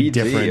very PG,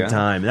 different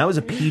time. That was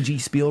a PG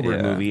Spielberg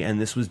Yeah. movie, and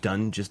this was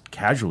done just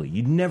casually.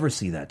 You'd never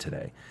see that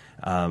today.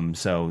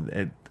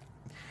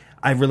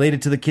 I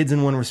related to the kids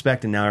in one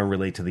respect, and now I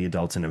relate to the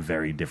adults in a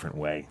very different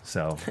way.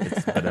 So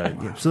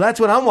that's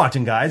what I'm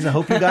watching, guys. I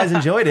hope you guys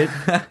enjoyed it.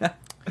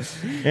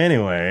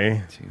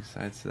 Anyway, Two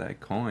sides to that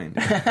coin.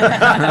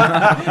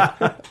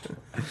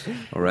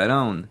 Right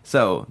on.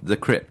 So, The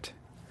Crypt.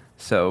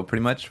 So,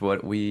 pretty much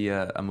what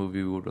a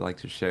movie we would like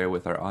to share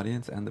with our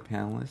audience and the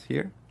panelists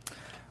here.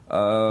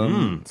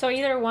 So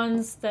either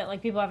ones that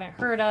like people haven't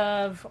heard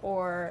of,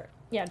 or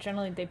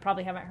generally they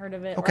probably haven't heard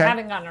of it or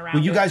haven't gotten around.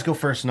 Well, you to guys it. go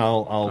first, and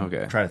I'll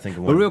try to think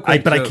of But one. real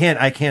quick, but so-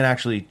 I can't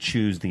actually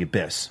choose The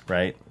Abyss,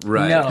 right?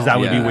 Right. No. 'Cause that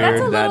would be weird. That's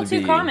a little That'd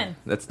too common.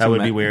 That's That too would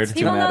be me- weird. it's too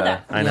People know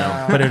meta. that. I know,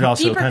 Yeah. but it'd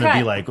also Deeper kind of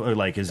be cut.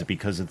 like, is it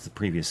because it's the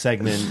previous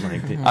segment?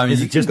 Like, mean,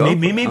 is you it can just go for it.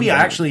 maybe I'm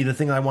down. actually the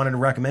thing I wanted to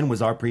recommend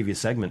was our previous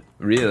segment.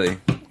 Really?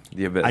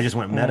 The Abyss. I just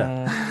went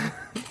meta.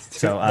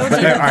 So, Go but,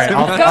 deeper. all right,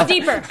 Go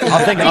deeper.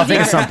 I'll think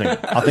of something.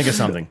 I'll think of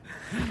something.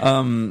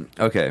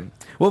 Okay.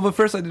 Well, but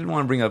first I did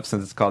want to bring up,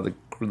 since it's called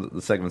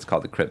the segment's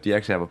called The Crypt, you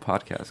actually have a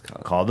podcast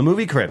called The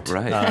Movie Crypt.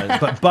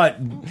 Right. But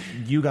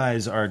you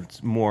guys are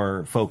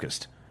more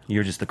focused.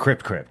 You're just the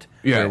crypt.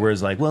 Yeah.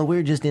 Whereas like, well,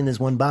 we're just in this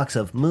one box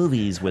of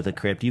movies with a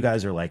crypt. You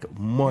guys are like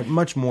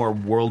much more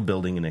world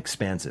building and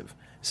expansive.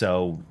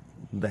 So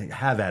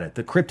have at it.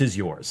 The crypt is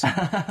yours.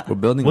 We're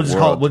building We'll a just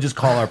world.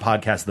 call our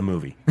podcast The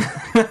Movie.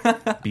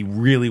 Be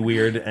really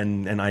weird,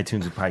 and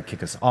iTunes would probably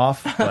kick us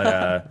off.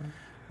 But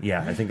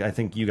yeah, I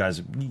think you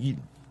guys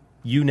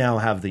you now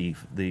have the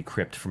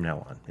crypt from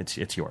now on.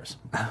 It's yours.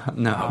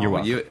 No, You're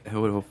welcome. it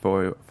will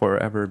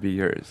forever be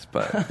yours,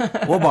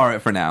 but we'll borrow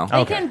it for now.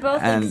 They can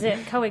both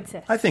And-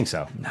 coexist. I think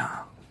so.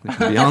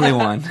 The only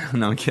one.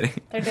 No, I'm kidding.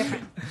 They're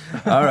different.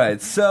 All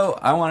right, so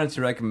I wanted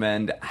to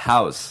recommend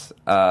House,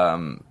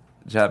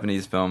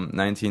 Japanese film,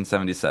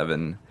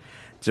 1977,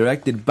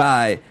 directed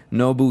by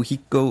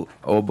Nobuhiko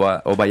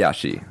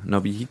Obayashi.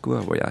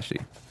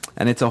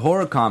 And it's a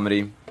horror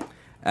comedy.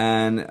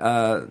 And,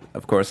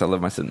 of course, I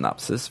love my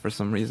synopsis for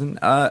some reason.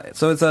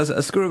 So it says,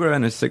 a schoolgirl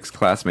and her 6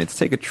 classmates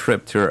take a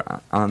trip to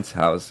her aunt's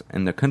house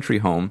in their country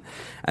home,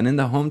 and in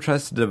the home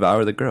tries to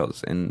devour the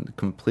girls in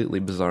completely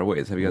bizarre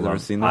ways. Have you guys ever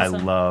seen I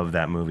this? love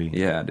that movie.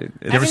 Yeah, dude.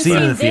 You ever seen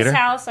it in the theater? This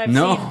house, I've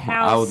No, seen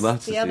House, I would love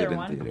to the see other it in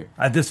one. theater.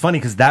 It's funny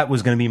because that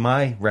was going to be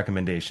my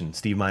recommendation,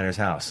 Steve Miner's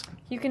House.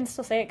 You can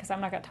still say it because I'm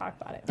not going to talk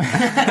about it.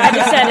 I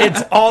just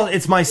said it.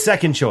 It's my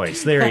second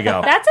choice. There you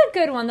go. That's a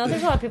good one, though.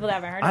 There's a lot of people that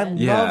haven't heard I of it.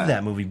 Yeah. love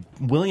that movie.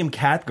 William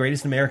Catt,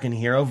 Greatest American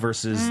Hero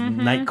versus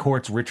Mm-hmm. Night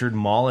Court's Richard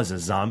Mall as a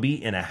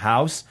zombie in a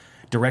house,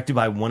 directed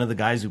by one of the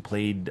guys who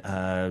played,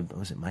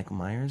 was it Michael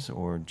Myers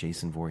or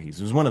Jason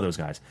Voorhees? It was one of those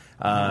guys.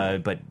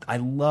 But I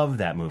love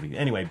that movie.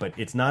 Anyway, but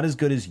it's not as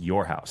good as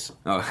Your House.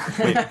 Oh,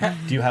 Wait,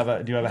 do you have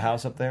a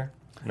house up there?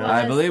 No. I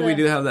That's believe we the-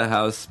 do have the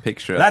house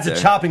picture. That's up a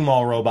there. chopping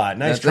mall robot.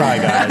 Nice try,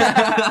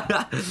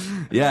 guys.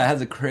 Yeah, it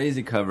has a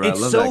crazy cover. It's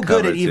I love so that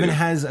good cover, it even too.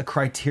 has a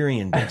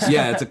Criterion disc.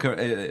 Yeah,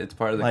 it's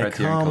part of the Like,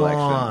 Criterion come Collection.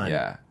 on.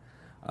 Yeah.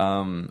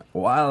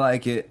 Well, I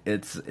like it.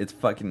 It's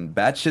fucking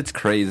batshit's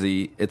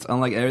crazy. It's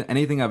unlike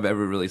anything I've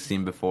ever really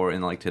seen before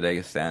in like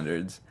today's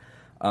standards.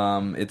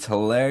 It's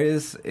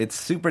hilarious. It's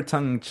super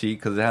tongue in cheek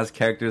because it has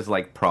characters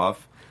like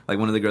Prof. Like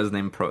one of the girls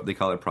named Pro, they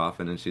call her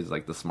Profit, and she's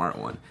like the smart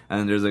one. And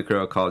then there's a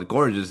girl called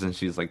Gorgeous, and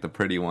she's like the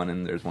pretty one.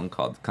 And there's one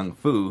called Kung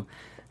Fu.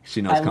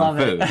 She knows I Kung love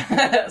Fu.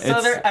 it.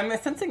 So I'm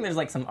sensing there's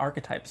like some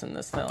archetypes in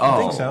this film. Oh. I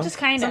think so. Just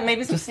kind So of.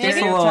 maybe some Just a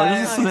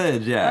stereotypes.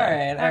 smidge,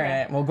 yeah. All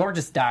right. Well,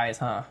 Gorgeous dies,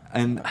 huh?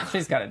 And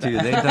She's got to die.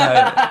 dude, they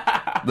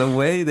die. The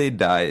way they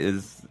die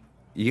is,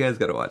 you guys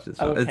got to watch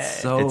this. Okay. It's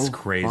so It's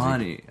crazy.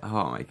 funny.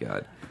 Oh my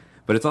god!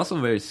 But it's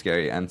also very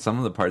scary, and some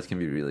of the parts can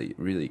be really,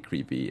 really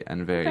creepy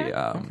and very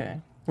Okay.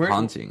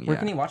 haunting. Where yeah.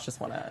 can you watch this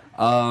one at?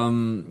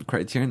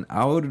 Criterion.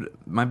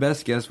 My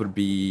best guess would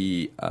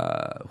be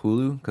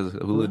Hulu, because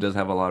Hulu does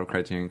have a lot of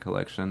Criterion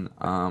Collection.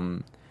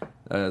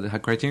 The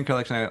Criterion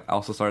Collection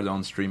also started their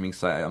own streaming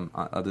site.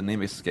 The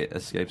name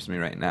escapes me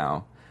right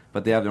now,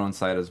 but they have their own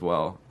site as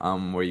well,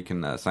 where you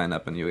can sign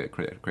up and you get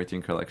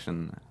Criterion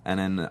Collection. And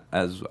then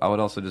I would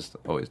also just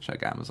always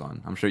check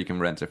Amazon. I'm sure you can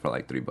rent it for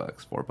like $3,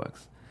 $4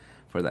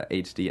 for that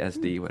HD,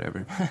 SD,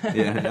 whatever.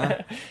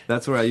 Yeah,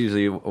 that's where I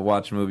usually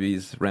watch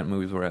movies, rent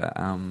movies where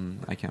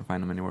I can't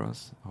find them anywhere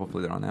else.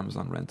 Hopefully they're on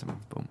Amazon. Rent them.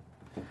 Boom.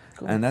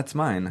 Cool. And that's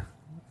mine.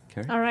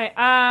 Carrie? All right.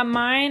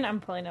 Mine, I'm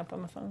pulling up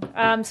on my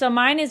phone. So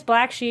mine is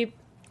Black Sheep.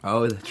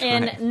 Oh, that's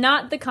And right.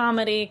 not the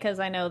comedy, because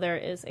I know there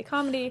is a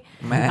comedy,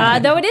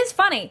 Man. though it is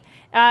funny.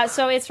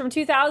 So it's from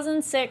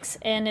 2006,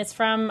 and it's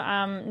from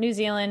New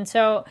Zealand.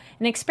 So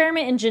an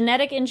experiment in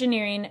genetic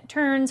engineering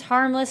turns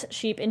harmless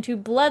sheep into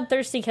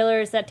bloodthirsty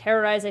killers that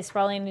terrorize a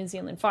sprawling New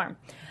Zealand farm.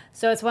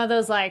 So it's one of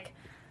those, like,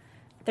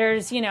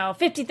 there's,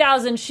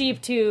 50,000 sheep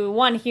to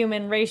 1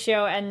 human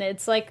ratio, and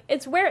it's like,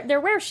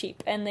 they're were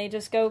sheep, and they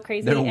just go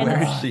crazy. They're and were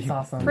it's sheep. That's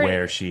awesome. pretty-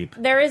 Were sheep.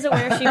 There is a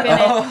were sheep in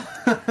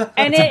it.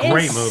 And It's a it is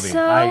great movie.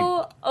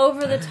 so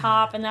over the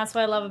top, and that's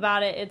what I love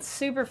about it. It's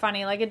super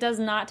funny. Like, it does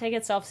not take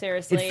itself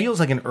seriously. It feels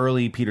like an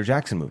early Peter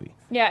Jackson movie.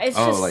 Yeah, it's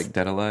Oh, just like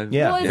Dead Alive?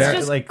 Yeah. well, it's Very-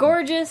 just like-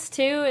 gorgeous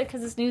too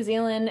because it's New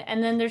Zealand,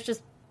 and then there's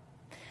just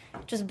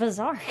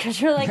bizarre because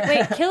you're like,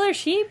 wait, killer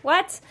sheep?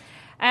 What?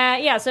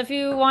 Yeah. So if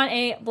you want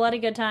a bloody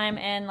good time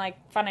and like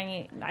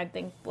funny, I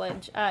think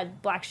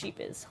Black Sheep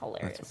is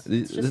hilarious.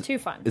 It's just too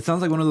fun. It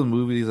sounds like one of the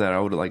movies that I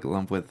would like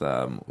lump with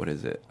what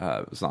is it?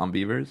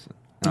 Zombievers.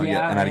 And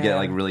I'd get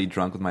like really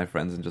drunk with my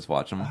friends and just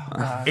watch them.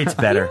 It's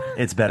better.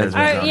 It's better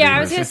than Yeah, I Zombievers.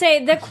 was gonna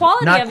say the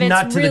quality Not of it's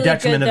not to really the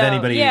detriment good, of though.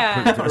 anybody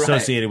Yeah.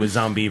 associated with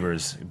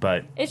Zombievers,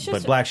 but It's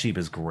just- Black Sheep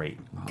is great.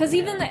 Because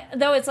even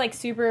though it's like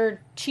super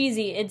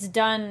cheesy, it's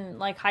done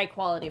like high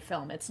quality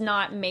film. It's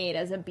not made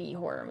as a B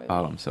horror movie.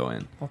 Oh, I'm so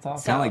in. That's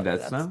awesome. Kind of like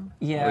Dead that's- Snow.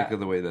 yeah. Like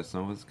the way Dead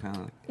Snow was kind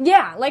of like.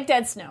 Yeah, like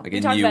Dead Snow. Like we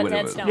it talked knew about what it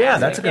Dead was. Snow. Yeah, last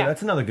that's a week. good.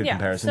 That's another good Yeah.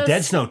 comparison. So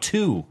Dead Snow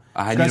 2.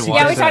 I You need guys to see watch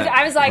Yeah, we that. talked.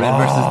 I was like, Red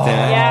versus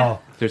Dead. Yeah.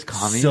 There's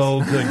commies.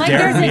 So good. Like, Darren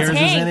there's a Mears is in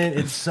tank. it.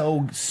 It's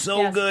so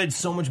Yes. good.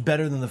 So much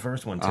better than the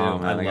first one too. Oh,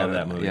 man, I love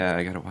that movie. Yeah,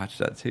 I gotta watch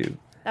that too.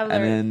 That was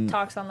And our then-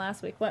 talks on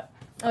last week. What?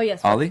 Oh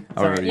yes. Ollie,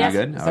 or are you yes.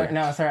 good? Sorry, Or-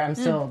 no, sorry. I'm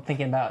still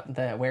thinking about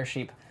the Were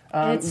Sheep.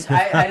 It's-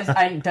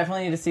 I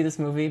definitely need to see this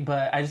movie,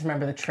 but I just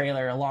remember the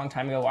trailer a long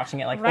time ago, watching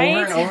it like Right?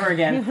 over and over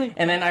again.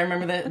 And then I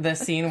remember the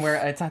scene where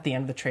it's at the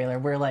end of the trailer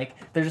where like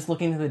they're just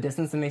looking to the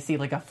distance and they see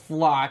like a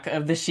flock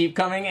of the sheep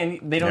coming, and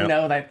they don't Yep.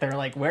 know that they're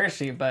like were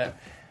sheep. But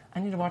I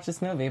need to watch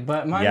this movie.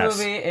 But my Yes.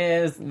 movie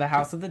is The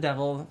House of the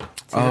Devil,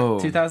 Oh.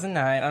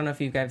 2009. I don't know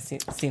if you guys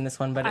seen this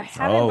one, but I it's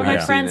haven't, Oh, but my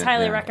yeah. friends Seen it,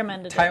 highly yeah.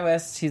 recommended Ty it.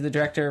 West. He's the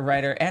director,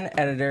 writer, and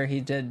editor. He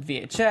did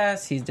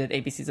VHS. He did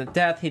ABCs of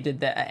Death. He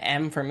did the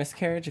M for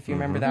Miscarriage, if you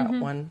remember that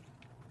one.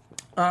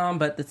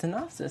 But the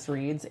synopsis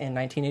reads, in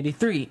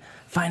 1983,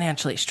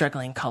 financially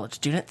struggling college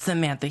student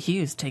Samantha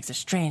Hughes takes a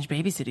strange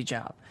babysitting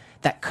job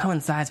that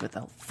coincides with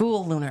a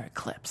full lunar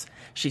eclipse.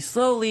 She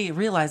slowly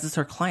realizes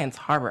her clients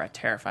harbor a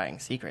terrifying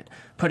secret,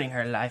 putting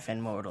her life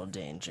in mortal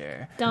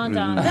danger. Dun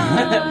dun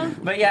dun.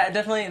 But yeah,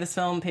 definitely this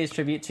film pays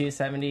tribute to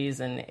 70s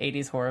and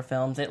 80s horror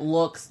films. It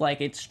looks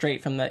like it's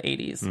straight from the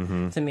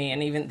 80s to me,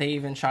 and they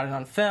even shot it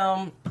on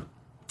film.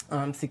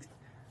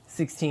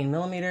 16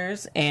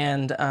 millimeters,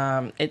 and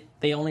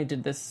they only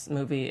did this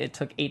movie. It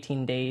took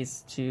 18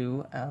 days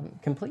to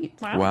complete.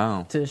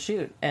 Wow. To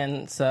shoot,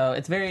 and so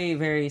it's very,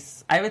 very.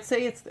 I would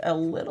say it's a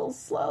little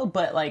slow,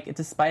 but like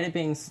despite it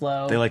being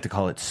slow, They like to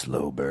call it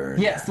slow burn.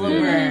 yeah, slow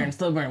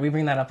burn. We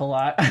bring that up a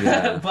lot,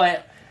 Yeah.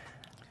 but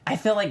I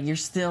feel like you're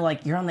still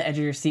like you're on the edge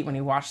of your seat when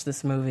you watch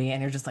this movie,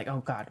 and you're just like,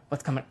 oh god,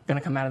 what's gonna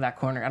come out of that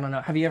corner? I don't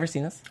know. Have you ever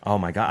seen this? Oh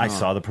my god! I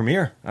saw the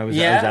premiere. I was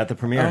Yeah? at the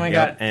premiere. Oh my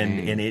God.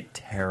 And it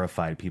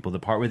terrified people. The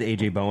part with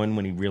AJ Bowen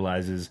when he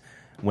realizes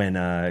when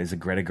is it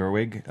Greta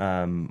Gerwig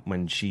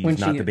when she's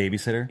not the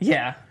babysitter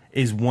Yeah.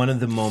 is one of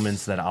the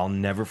moments that I'll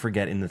never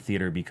forget in the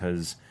theater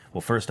because,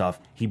 well, first off,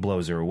 he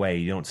blows her away.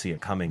 You don't see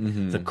it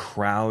coming. The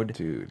crowd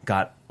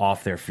got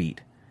off their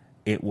feet.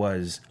 It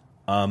was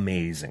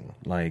amazing.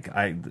 Like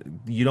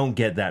you don't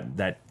get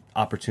that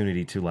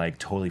opportunity to like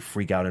totally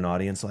freak out an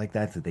audience like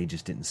that they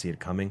just didn't see it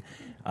coming.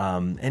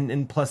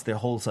 And plus their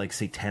whole like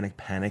satanic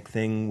panic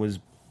thing was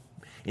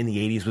in the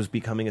 80s was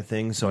becoming a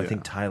thing. So I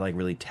think Ty like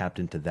really tapped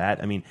into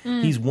that. I mean,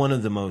 he's one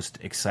of the most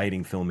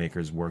exciting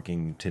filmmakers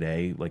working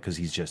today, like because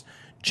he's just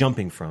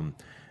jumping from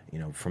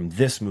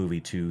this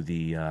movie to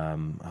the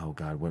oh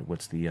god,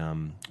 what's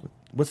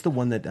the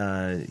one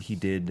that he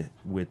did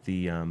with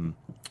the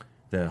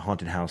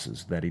haunted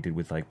houses that he did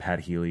with like Pat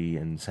Healy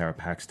and Sarah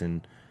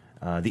Paxton,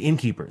 The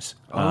Innkeepers.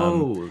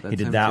 That's he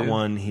did him that too.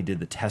 one. He did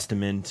The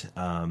Testament.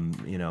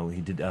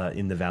 He did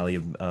In the Valley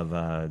of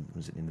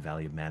was it In the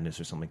Valley of Madness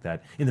or something like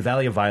that? In the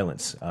Valley of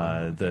Violence,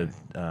 the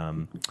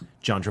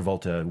John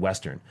Travolta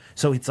Western.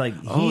 So it's like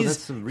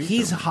that's the recent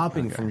he's one.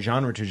 hopping Okay. from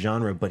genre to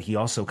genre, but he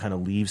also kind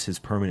of leaves his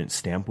permanent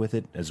stamp with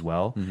it as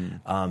well.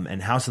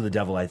 And House of the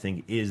Devil, I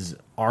think, is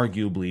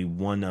arguably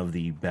one of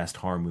the best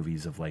horror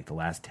movies of like the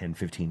last 10,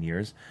 15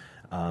 years.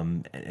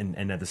 And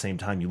at the same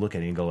time, you look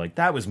at it and go like,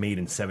 that was made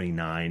in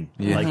 '79,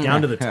 like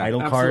down to the title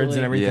cards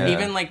and everything. Yeah.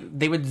 Even like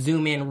they would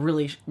zoom in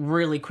really,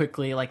 really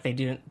quickly, like they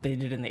did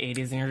in the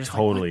 80s, and you're just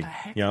Totally, like,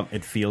 what the heck? yeah.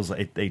 It feels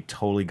like they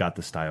totally got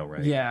the style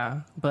right.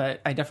 Yeah,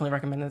 but I definitely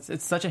recommend it.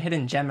 It's such a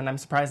hidden gem, and I'm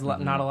surprised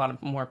not a lot of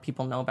more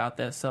people know about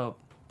this. So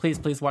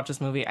please watch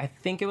this movie. I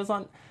think it was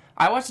on.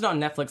 I watched it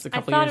on Netflix a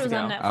couple thought years it was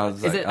ago. on Netflix. I was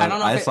Is like, it? I don't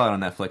know. I if it- saw it on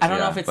Netflix. I don't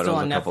know yeah, if it's but still it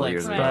was on a couple Netflix,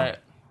 years ago. but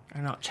I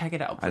don't know. Check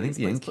it out. I think please,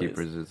 The please,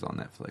 Innkeepers please. is on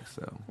Netflix,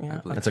 so Yeah. I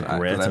believe That's a so.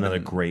 great. 'Cause That's I've another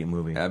been- great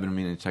movie. I've been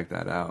meaning to check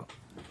that out.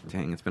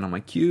 Dang, it's been on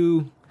my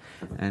queue.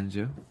 And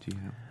Joe, do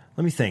you have?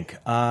 Let me think.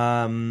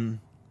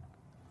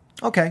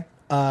 Okay.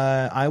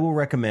 I will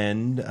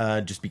recommend,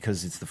 just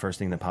because it's the first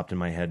thing that popped in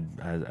my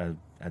head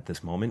at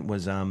this moment,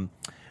 was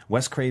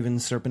Wes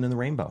Craven's Serpent in the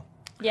Rainbow.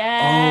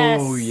 Yes.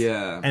 Oh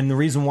yeah. And the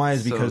reason why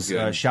is So because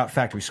good. Shout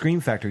Factory, Scream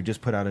Factory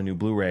just put out a new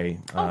Blu-ray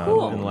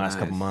cool. in the last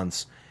couple Nice.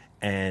 months.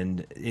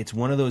 And it's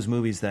one of those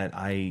movies that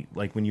I,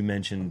 like when you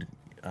mentioned,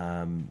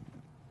 I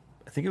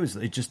think it's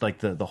just like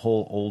the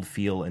whole old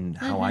feel and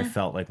how I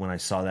felt like when I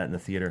saw that in the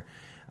theater.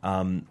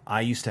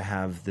 I used to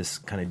have this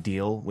kind of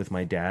deal with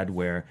my dad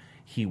where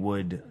he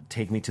would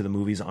take me to the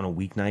movies on a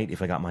weeknight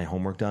if I got my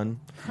homework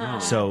done.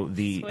 So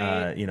the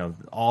Sweet.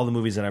 all the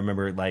movies that I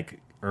remember like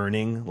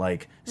earning,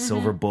 like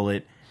Silver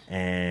Bullet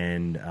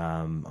and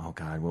oh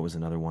god, what was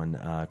another one?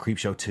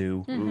 Creepshow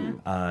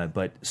 2.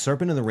 But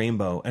Serpent in the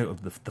Rainbow,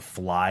 the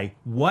Fly.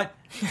 What?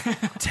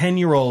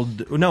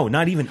 10-year-old? No,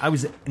 not even. I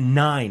was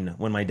 9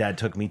 when my dad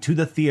took me to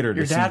the theater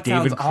to see dad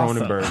David sounds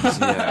awesome. Cronenberg's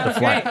The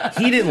Fly.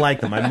 He didn't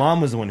like them. My mom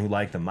was the one who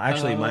liked them.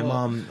 Actually, my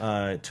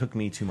mom took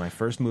me to my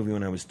first movie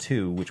when I was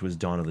 2, which was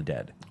Dawn of the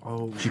Dead.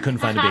 Oh, she couldn't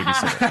find a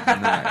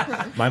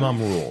babysitter. My mom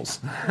rules.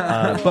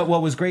 But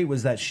what was great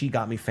was that she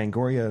got me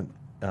Fangoria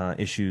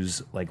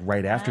issues like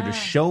right after to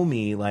show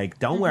me like,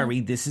 don't worry,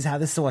 this is how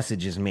the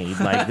sausage is made.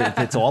 Like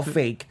it's all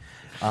fake.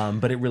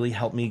 But it really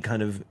helped me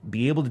kind of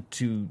be able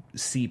to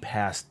see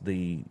past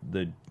the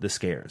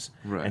scares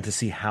Right. and to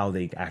see how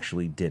they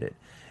actually did it.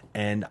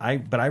 And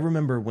I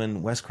remember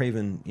when Wes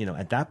Craven,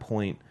 at that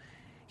point,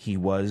 he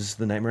was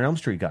the Nightmare on Elm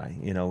Street guy.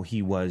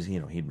 He was,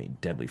 he'd made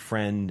Deadly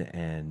Friend,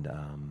 and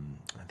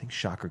I think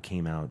Shocker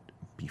came out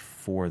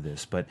before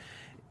this, but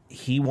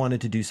he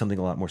wanted to do something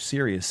a lot more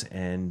serious.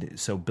 And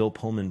so Bill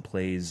Pullman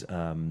plays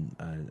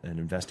an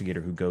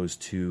investigator who goes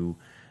to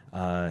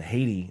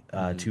Haiti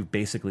to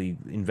basically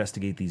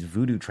investigate these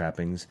voodoo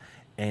trappings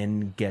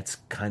and gets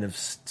kind of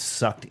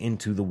sucked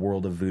into the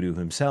world of voodoo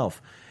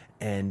himself.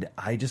 And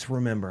I just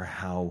remember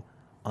how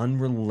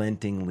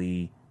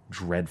unrelentingly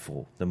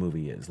dreadful the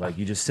movie is. Like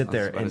you just sit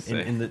there and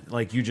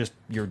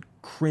you're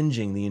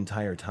cringing the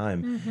entire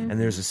time. And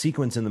there's a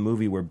sequence in the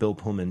movie where Bill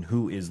Pullman,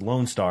 who is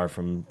Lone Star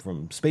from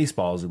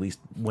Spaceballs, at least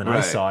when I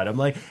Right. saw it, I'm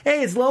like,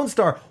 hey, it's Lone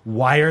Star.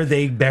 Why are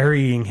they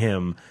burying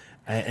him?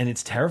 And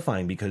it's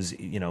terrifying because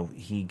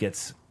he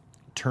gets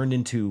turned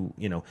into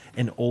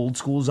an old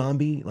school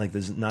zombie, like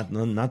there's not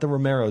the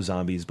Romero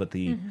zombies, but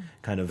the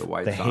kind of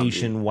white the zombie.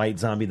 Haitian white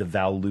zombie, the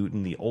Val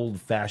Lewton, the old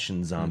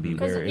fashioned zombie.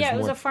 Because Where it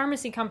was more, a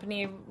pharmacy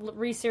company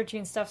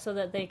researching stuff so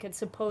that they could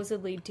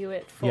supposedly do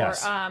it for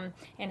Yes.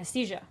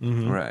 anesthesia.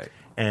 Right.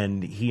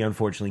 and he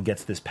unfortunately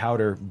gets this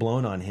powder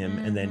blown on him,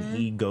 and then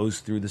he goes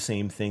through the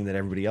same thing that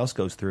everybody else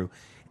goes through.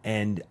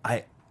 And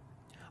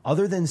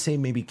other than say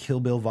maybe Kill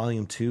Bill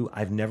Volume 2,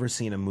 I've never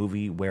seen a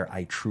movie where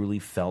I truly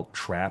felt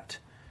trapped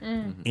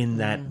in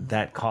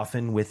that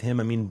coffin with him.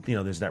 I mean,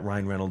 there's that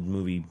Ryan Reynolds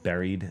movie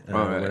Buried,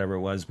 or whatever it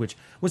was, which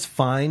was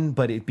fine,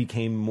 but it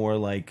became more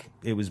like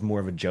it was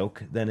more of a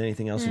joke than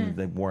anything else, and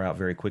they wore out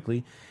very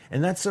quickly.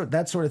 And that sort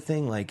of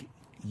thing, like,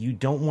 you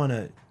don't want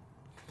to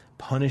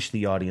punish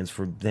the audience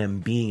for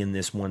them being in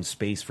this one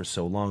space for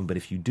so long, but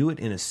if you do it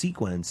in a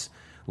sequence,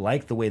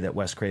 like the way that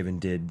Wes Craven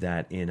did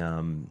that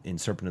in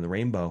Serpent and the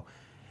Rainbow,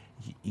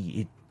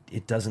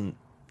 it doesn't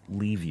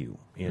leave you,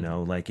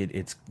 like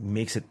it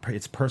makes it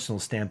its personal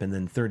stamp, and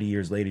then 30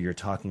 years later you're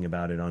talking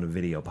about it on a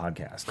video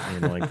podcast.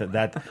 Like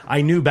that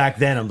I knew back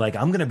then. I'm like,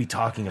 I'm going to be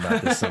talking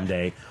about this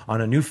someday on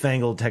a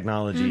newfangled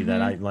technology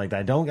that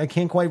I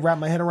can't quite wrap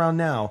my head around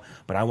now,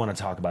 but I want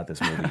to talk about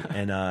this movie.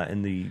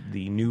 And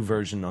the new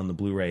version on the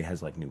Blu-ray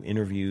has like new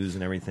interviews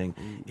and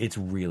everything. It's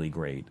really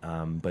great.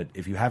 But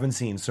if you haven't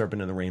seen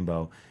Serpent and the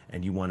Rainbow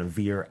and you want to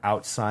veer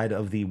outside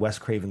of the Wes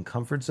Craven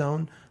comfort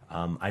zone,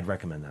 I'd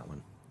recommend that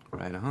one.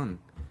 Right on.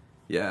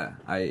 Yeah,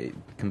 I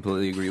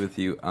completely agree with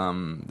you.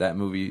 That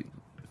movie,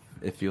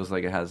 it feels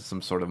like it has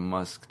some sort of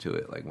musk to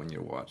it, like when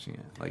you're watching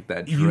it, like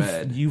that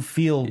dread. You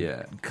feel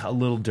a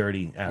little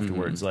dirty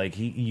afterwards. Like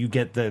you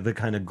get the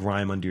kind of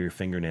grime under your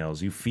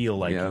fingernails. You feel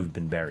like you've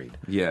been buried.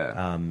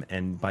 Yeah.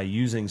 And by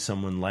using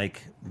someone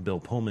like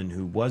Bill Pullman,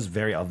 who was a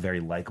very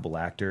likable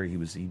actor,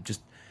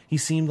 he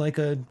seemed like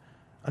a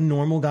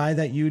normal guy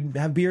that you'd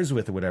have beers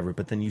with or whatever.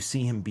 But then you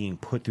see him being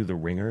put through the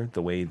ringer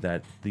the way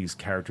that these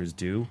characters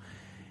do.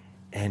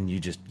 And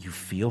you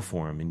feel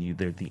for him, and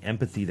the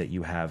empathy that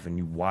you have, and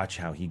you watch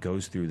how he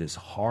goes through this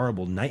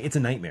horrible night. It's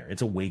a nightmare.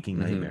 It's a waking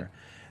nightmare.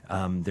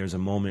 There's a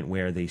moment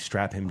where they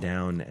strap him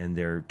down and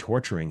they're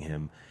torturing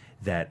him.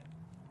 That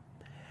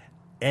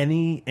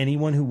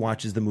anyone who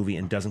watches the movie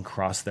and doesn't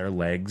cross their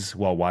legs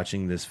while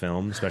watching this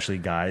film, especially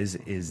guys,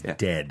 is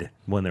dead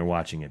when they're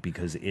watching it,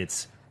 because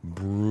it's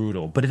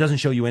brutal. But it doesn't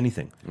show you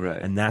anything.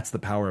 Right. And that's the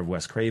power of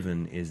Wes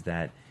Craven, is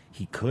that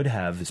he could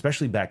have,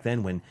 especially back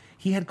then when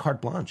he had carte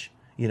blanche.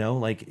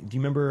 Like, do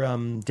you remember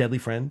Deadly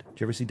Friend?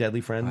 Did you ever see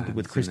Deadly Friend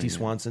with Christy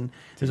Swanson?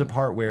 There's a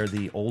part where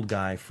the old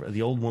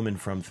woman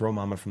from Throw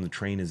Mama from the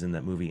Train is in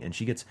that movie, and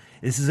she gets,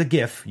 this is a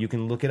GIF, you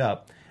can look it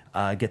up,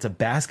 gets a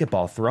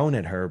basketball thrown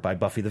at her by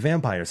Buffy the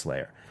Vampire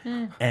Slayer.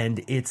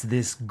 And it's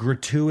this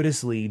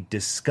gratuitously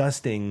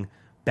disgusting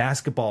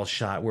basketball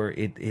shot where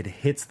it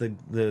hits the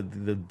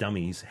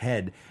dummy's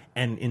head,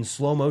 and in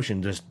slow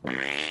motion, just,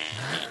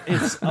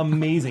 it's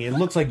amazing. It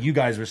looks like you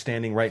guys were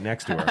standing right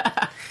next to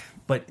her.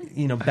 But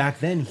back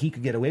then he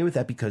could get away with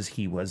that because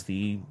he was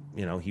the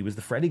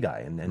Freddy guy,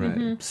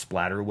 and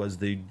splatter was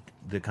the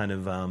kind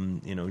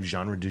of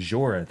genre du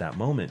jour at that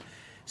moment.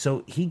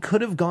 So he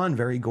could have gone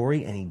very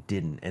gory, and he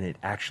didn't, and it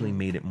actually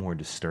made it more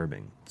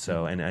disturbing.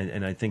 So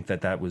and I think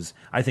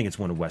I think it's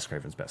one of Wes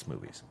Craven's best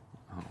movies.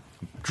 Oh.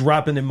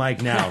 Dropping the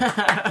mic now.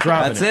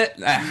 That's it.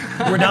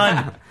 We're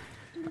done.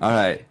 All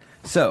right.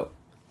 So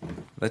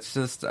let's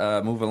just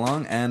move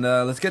along, and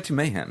let's get to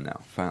Mayhem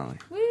now. Finally.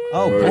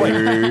 Oh boy,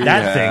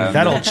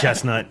 that old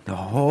chestnut. The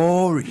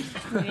whole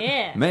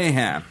Yeah.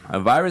 Mayhem.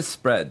 A virus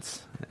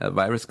spreads. A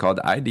virus called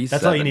ID7.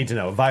 That's all you need to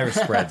know. A virus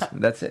spreads.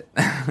 That's it.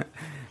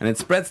 And it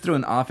spreads through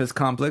an office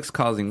complex,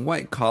 causing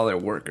white-collar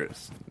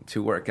workers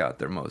to act out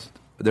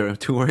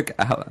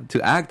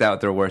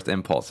their worst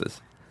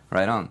impulses.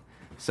 Right on.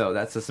 So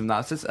that's the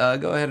synopsis.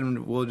 Go ahead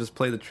and we'll just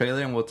play the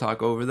trailer and we'll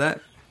talk over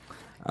that.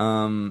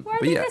 Well, I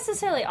think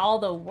necessarily all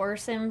the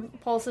worst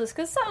impulses,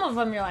 because some of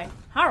them you're like,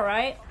 all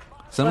right.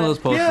 Some of those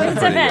posters are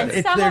pretty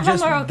good. Some of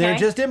them are okay. They're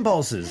just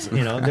impulses.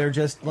 They're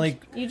just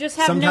like, you just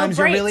have sometimes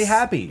no breaks. You're really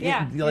happy.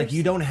 Yeah,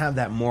 you don't have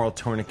that moral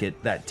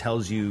tourniquet that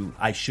tells you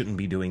I shouldn't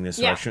be doing this,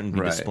 or I shouldn't be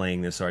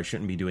displaying this, or I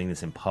shouldn't be doing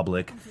this in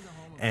public.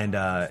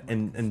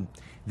 And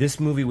this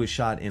movie was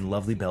shot in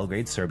lovely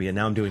Belgrade, Serbia.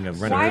 Now I'm doing a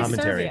running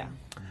commentary. Serbia?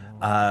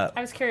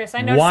 I was curious.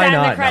 I noticed why that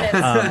not? in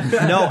the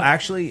credits. No,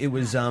 actually, it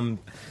was.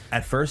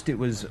 At first, it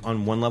was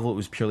on one level. It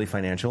was purely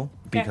financial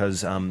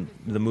because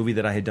the movie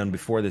that I had done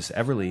before this,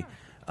 Everly.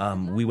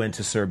 We went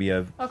to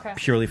Serbia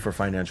purely for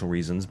financial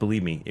reasons.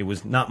 Believe me, it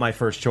was not my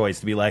first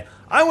choice to be like,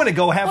 I want to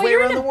go halfway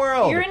around the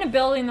world. You're in a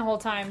building the whole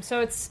time, so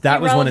it's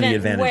that was one of the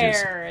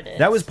advantages. Where it is.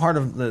 That was part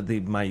of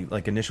my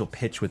initial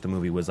pitch with the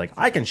movie was like,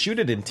 I can shoot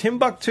it in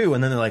Timbuktu,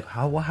 and then they're like,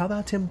 how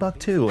about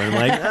Timbuktu? And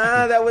I'm like,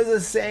 that was a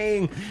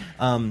saying.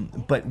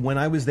 But when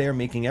I was there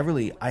making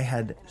Everly, I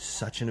had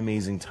such an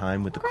amazing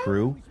time with the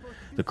crew.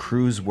 The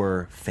crews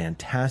were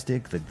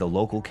fantastic. The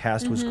local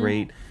cast was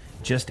great.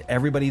 Just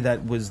everybody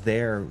that was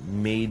there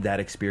made that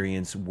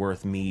experience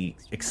worth me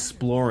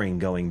exploring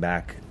going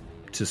back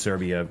to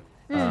Serbia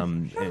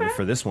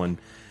for this one.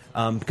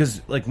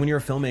 Because like when you're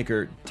a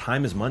filmmaker,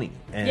 time is money.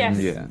 And,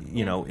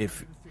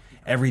 if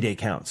every day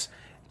counts.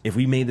 If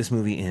we made this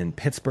movie in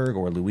Pittsburgh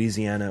or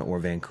Louisiana or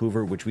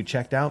Vancouver, which we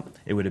checked out,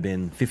 it would have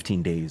been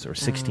 15 days or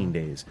 16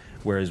 days.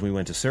 Whereas we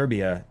went to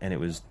Serbia and it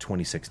was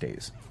 26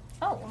 days.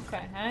 Oh,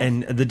 okay. Nice.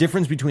 And the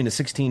difference between a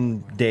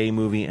 16-day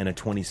movie and a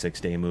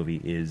 26-day movie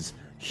is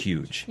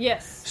huge.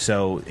 Yes.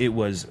 So it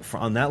was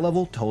on that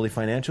level totally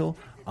financial.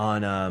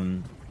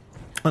 On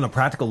on a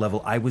practical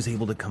level, I was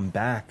able to come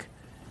back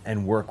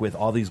and work with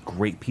all these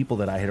great people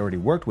that I had already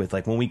worked with.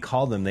 Like when we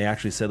called them, they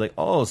actually said like,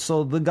 "Oh,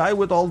 so the guy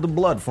with all the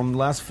blood from the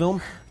last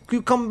film,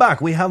 you come back.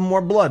 We have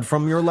more blood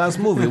from your last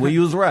movie. We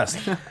use rest."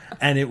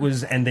 And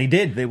they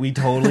did. We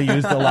totally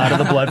used a lot of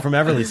the blood from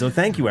Everly. So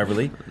thank you,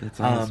 Everly. That's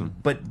awesome.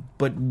 But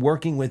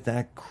working with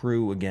that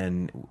crew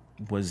again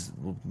was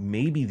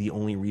maybe the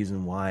only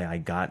reason why I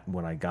got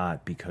what I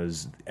got,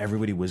 because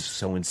everybody was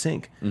so in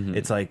sync.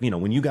 It's like,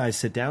 when you guys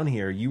sit down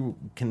here, you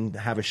can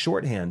have a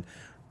shorthand.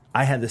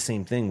 I had the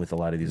same thing with a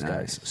lot of these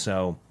guys.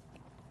 So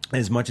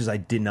as much as I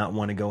did not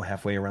want to go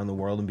halfway around the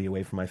world and be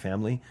away from my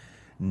family,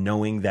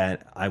 knowing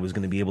that I was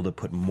going to be able to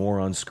put more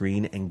on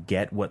screen and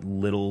get what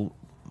little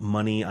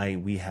money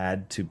we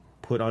had to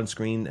put on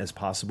screen as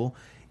possible,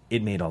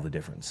 it made all the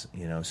difference.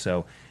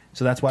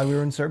 So that's why we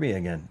were in Serbia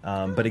again.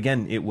 But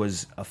again, it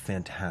was a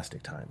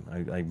fantastic time.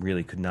 I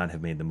really could not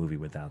have made the movie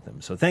without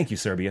them. So thank you,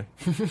 Serbia.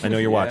 I know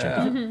you're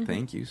watching.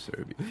 Thank you,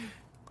 Serbia.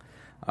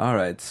 All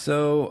right,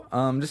 so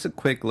just a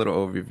quick little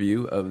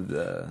overview of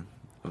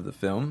the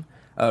film.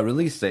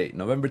 Release date,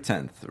 November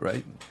 10th,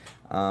 right?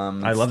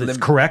 I love it's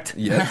correct.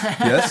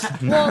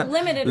 Yes. Well,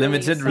 limited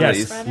release.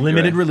 Release. Yes,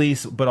 limited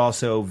release, but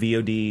also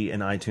VOD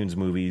and iTunes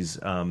movies.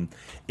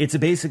 It's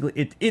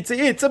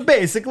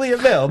basically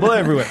available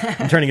everywhere.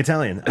 I'm turning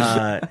Italian.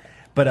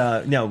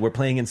 But no, we're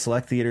playing in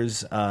select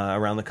theaters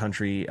around the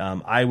country.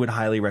 I would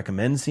highly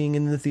recommend seeing it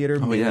in the theater,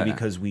 mainly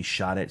because we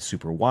shot it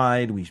super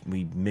wide.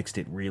 We mixed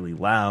it really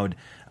loud.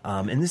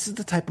 And this is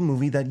the type of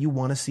movie that you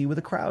want to see with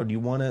a crowd. You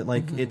want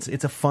to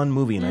it's a fun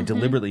movie, and I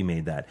deliberately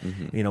made that.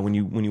 When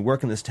you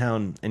work in this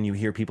town and you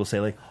hear people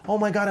say like, "Oh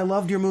my God, I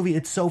loved your movie.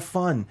 It's so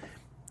fun."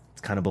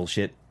 It's kind of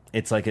bullshit.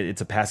 It's like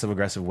it's a passive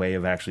aggressive way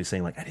of actually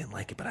saying like, "I didn't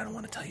like it, but I don't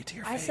want to tell you to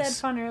your face." I said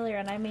fun earlier,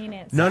 and I mean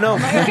it. No.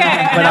 I'm like,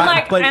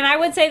 okay, and I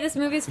would say this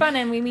movie's fun,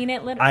 and we mean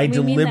it literally. I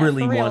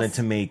deliberately wanted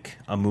to make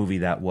a movie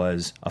that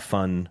was a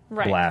fun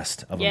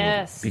blast of a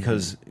movie,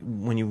 because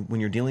when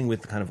you're dealing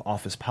with kind of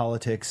office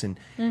politics and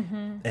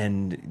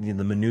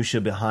the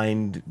minutia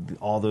behind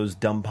all those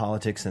dumb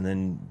politics, and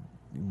then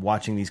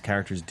watching these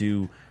characters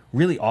do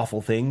really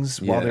awful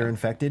things while they're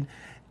infected.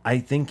 I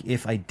think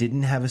if I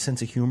didn't have a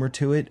sense of humor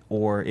to it,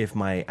 or if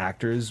my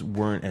actors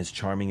weren't as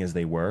charming as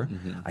they were,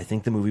 I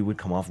think the movie would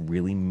come off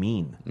really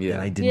mean. And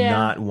I did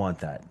not want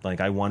that. Like,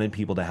 I wanted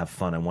people to have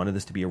fun. I wanted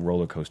this to be a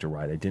roller coaster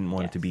ride. I didn't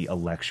want it to be a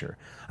lecture.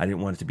 I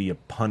didn't want it to be a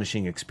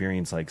punishing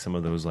experience like some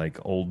of those like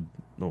old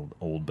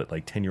but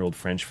like 10-year-old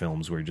French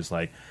films where you're just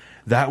like,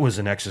 that was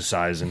an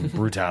exercise in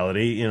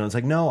brutality. It's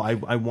like, no,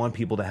 I want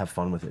people to have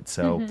fun with it.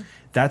 So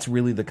that's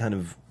really the kind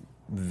of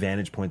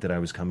vantage point that I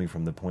was coming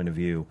from, the point of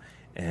view.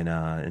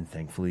 And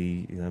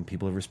thankfully,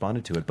 people have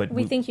responded to it. But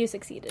we think you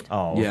succeeded.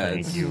 Oh,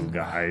 thank you,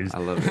 guys. I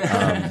love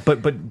it.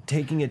 But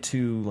taking it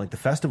to like the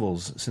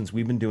festivals, since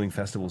we've been doing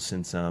festivals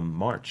since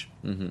March,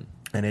 and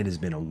it has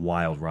been a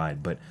wild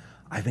ride. But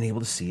I've been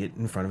able to see it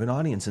in front of an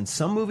audience, and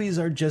some movies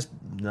are just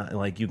not,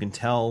 like, you can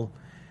tell,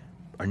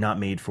 are not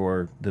made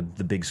for the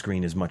big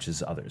screen as much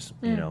as others.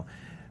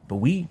 But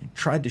we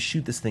tried to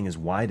shoot this thing as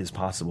wide as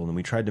possible, and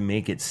we tried to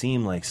make it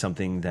seem like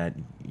something that,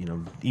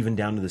 even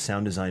down to the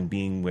sound design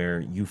being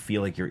where you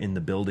feel like you're in the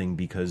building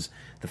because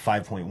the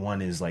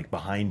 5.1 is like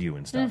behind you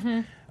and stuff.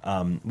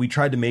 We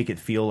tried to make it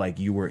feel like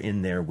you were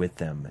in there with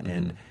them.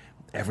 And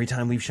every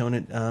time we've shown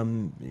it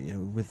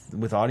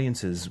with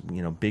audiences,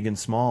 big and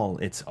small,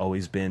 it's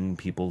always been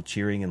people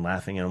cheering and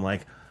laughing, and I'm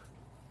like,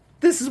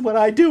 this is what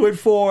I do it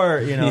for,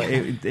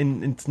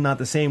 and it's not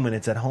the same when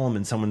it's at home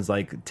and someone's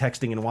like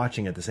texting and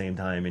watching at the same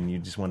time, and you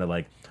just want to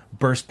like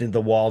burst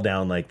the wall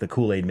down like the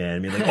Kool-Aid Man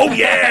and be like, oh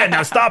yeah,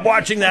 now stop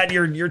watching that,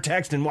 your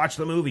text, and watch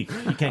the movie.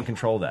 You can't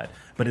control that.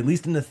 But at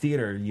least in the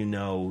theater,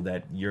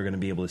 that you're going to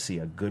be able to see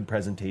a good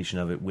presentation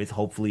of it with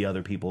hopefully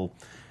other people,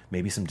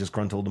 maybe some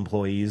disgruntled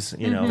employees,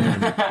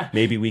 and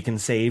maybe we can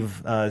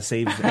save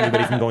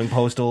anybody from going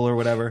postal or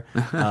whatever.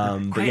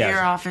 Quit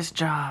your office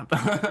job.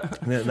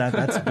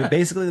 That's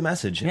basically the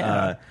message.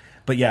 Yeah.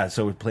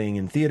 So we're playing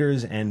in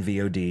theaters and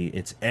VOD.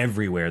 It's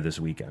everywhere this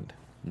weekend.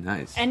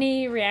 Nice.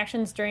 Any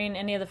reactions during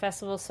any of the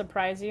festivals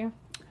surprise you?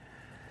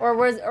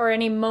 Or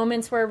any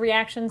moments where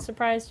reactions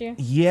surprised you?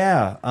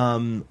 Yeah.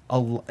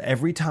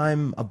 Every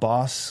time a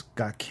boss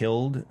got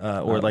killed,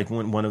 or like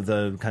one of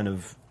the kind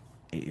of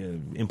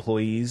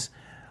employees,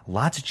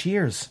 lots of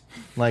cheers.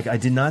 Like, I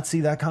did not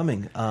see that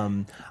coming.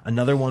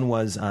 Another one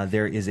was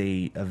there is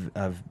a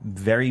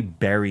very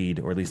buried,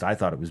 or at least I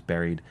thought it was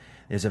buried.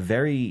 There's a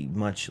very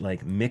much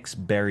like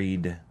mixed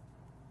berries.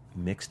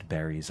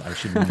 I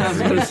should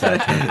never use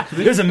that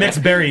term. There's a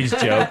mixed berries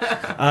joke.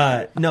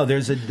 No,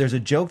 there's a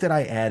joke that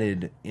I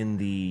added in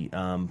the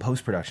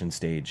post-production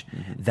stage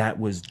that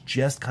was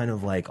just kind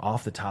of like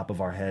off the top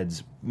of our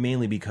heads,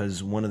 mainly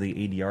because one of the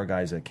ADR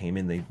guys that came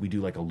in, we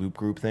do like a loop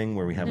group thing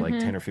where we have like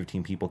 10 or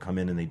 15 people come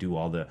in and they do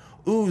all the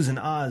oohs and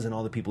ahs and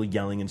all the people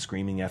yelling and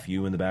screaming F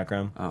you in the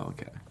background. Oh,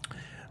 okay.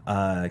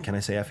 Can I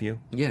say F you?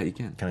 Yeah, you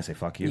can. Can I say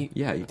fuck you?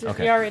 Yeah, you can.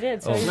 Okay. You already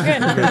did, so you're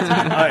good. All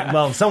right,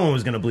 well, someone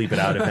was going to bleep it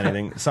out if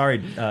anything.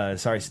 Sorry,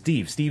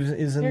 Steve. Steve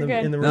is in You're the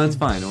good. in the room. No, it's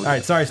fine. All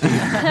right, sorry, Steve.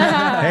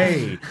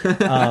 Hey.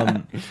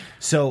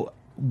 So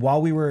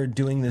while we were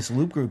doing this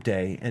Loop Group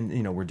Day, and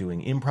we're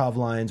doing improv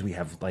lines, we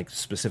have like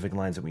specific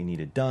lines that we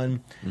needed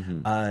done.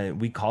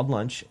 We called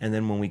lunch, and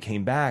then when we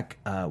came back,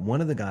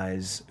 one of the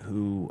guys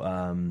who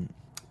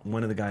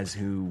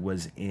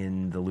was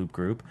in the Loop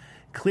Group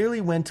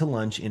clearly went to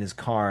lunch in his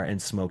car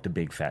and smoked a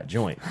big fat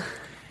joint.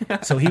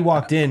 So he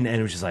walked in and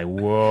it was just like,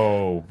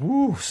 whoa,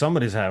 woo,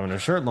 somebody's having a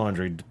shirt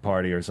laundry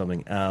party or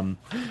something.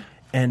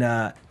 And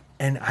I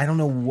don't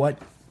know what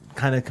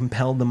kind of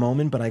compelled the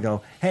moment, but I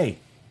go, hey,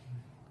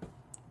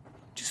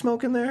 did you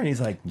smoke in there? And he's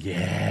like,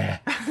 yeah.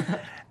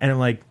 And I'm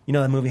like,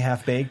 that movie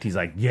Half Baked? He's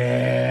like,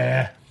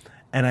 yeah.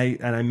 And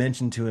I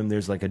mentioned to him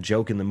there's like a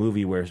joke in the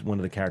movie where one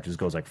of the characters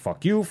goes like,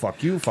 fuck you,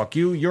 fuck you, fuck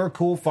you, you're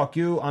cool, fuck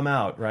you, I'm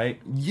out, right?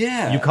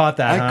 Yeah. You caught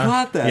that, I huh?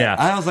 caught that. Yeah.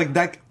 I was like,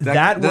 That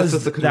that's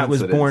just a was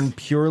coincidence. born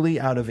purely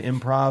out of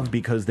improv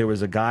because there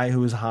was a guy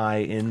who was high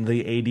in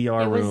the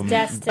ADR It was room.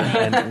 destiny.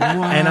 And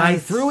I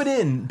threw it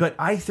in, but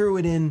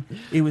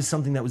it was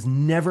something that was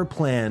never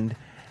planned,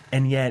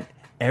 and yet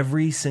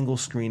every single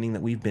screening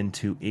that we've been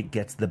to, it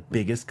gets the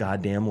biggest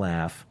goddamn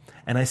laugh.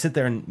 And I sit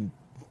there and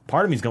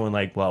part of me's going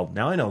like, well,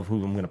 now I know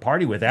who I'm going to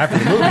party with after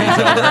the movie's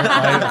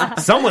over.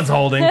 Someone's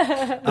holding.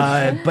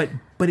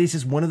 But it's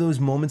just one of those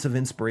moments of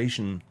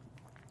inspiration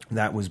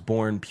that was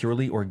born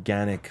purely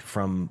organic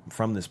from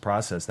this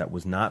process that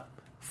was not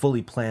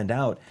fully planned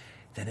out,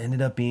 that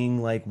ended up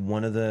being like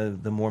one of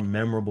the more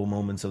memorable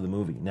moments of the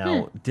movie.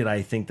 Now, did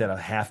I think that a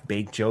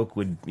half-baked joke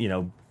would,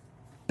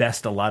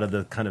 best a lot of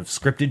the kind of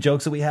scripted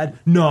jokes that we had?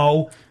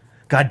 No.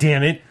 God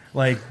damn it.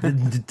 Like,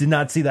 did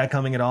not see that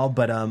coming at all.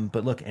 But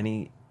look,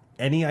 any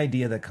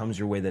idea that comes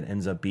your way that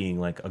ends up being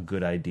like a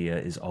good idea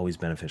is always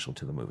beneficial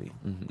to the movie.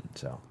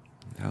 So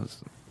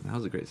That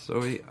was a great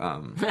story.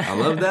 I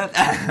love that.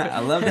 I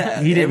love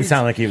that. he didn't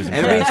sound like he was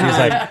impressed. He was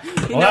like,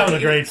 well, that was a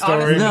great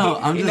story. No,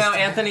 I'm just.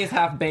 Anthony's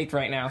half baked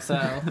right now, so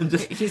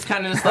he's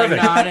kind of just like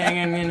nodding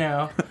and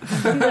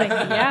Like,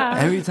 yeah.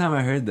 Every time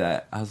I heard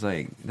that, I was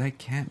like, that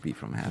can't be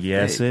from Half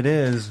Yes, Baked. it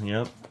is.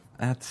 Yep.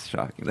 That's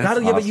shocking. That's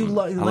Gotta, awesome. yeah, but you I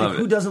like love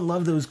who it. doesn't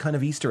love those kind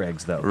of Easter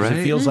eggs though? 'Cause Right?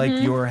 It feels like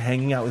you're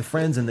hanging out with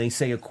friends and they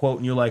say a quote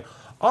and you're like,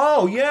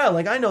 oh yeah,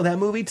 like I know that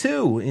movie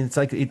too. And it's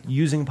like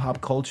using pop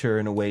culture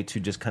in a way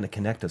to just kind of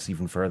connect us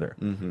even further,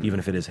 even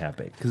if it is half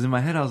baked. Because in my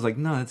head, I was like,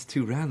 no, that's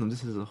too random.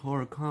 This is a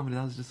horror comedy.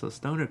 That was just a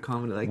stoner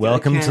comedy. Like,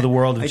 Welcome I to can't- the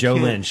world of I Joe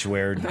can't- Lynch,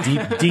 where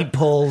deep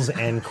pulls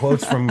and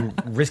quotes from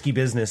Risky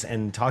Business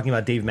and talking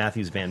about Dave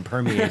Matthews Band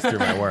permeates through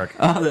my work.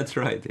 Oh, that's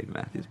right, Dave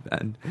Matthews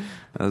Band.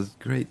 That was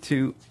great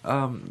too.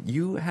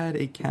 You had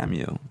a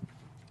cameo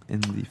in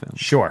the film.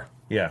 Sure,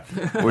 yeah,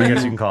 I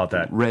guess you can call it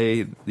that.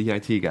 Ray, the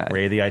IT guy.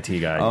 Ray the IT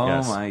guy. Oh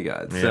yes. my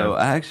god! Yeah. So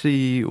I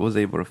actually was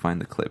able to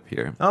find the clip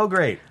here. Oh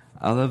great.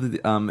 I love the.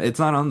 It's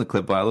not on the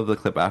clip, but I love the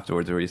clip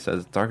afterwards where he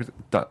says,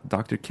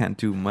 "Doctor can't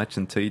do much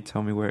until you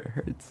tell me where it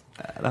hurts."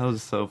 That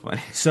was so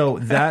funny. So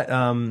that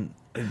am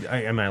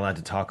I allowed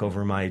to talk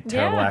over my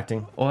terrible Yeah.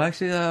 acting? Well,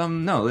 actually,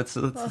 no. Let's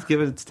just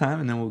give it its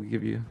time, and then we'll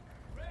give you.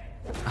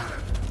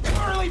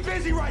 I'm really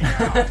busy right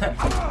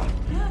now.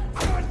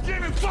 God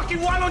damn it,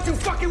 fucking, why don't you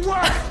fucking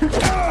work?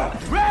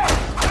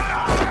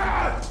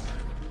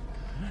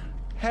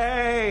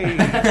 Hey!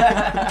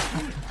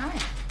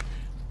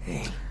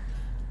 Hey,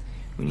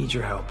 we need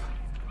your help.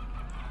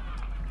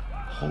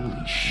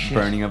 Holy shit.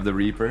 Burning of the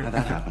Reaper. How'd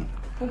that happen?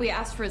 Well, we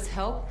asked for his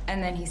help,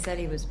 and then he said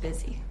he was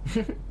busy.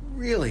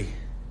 Really?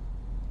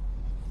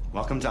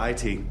 Welcome to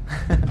IT.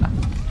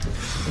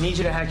 I need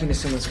you to hack into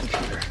someone's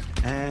computer.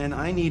 And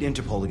I need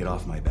Interpol to get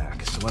off my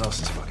back. So what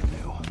else is fucking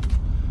new?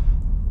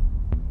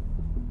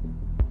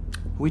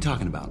 Who are we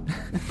talking about?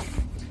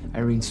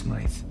 Irene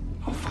Smythe.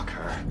 Oh, fuck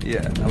her.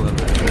 Yeah, I love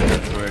that.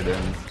 That's where it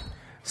ends.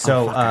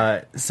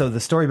 So, so the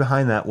story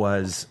behind that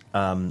was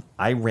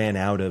I ran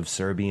out of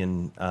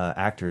Serbian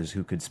actors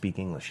who could speak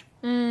English.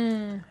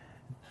 No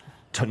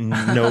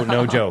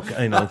joke.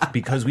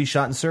 Because we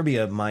shot in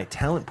Serbia, my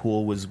talent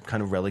pool was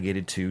kind of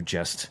relegated to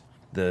just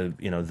the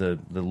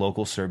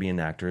local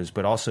Serbian actors,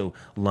 but also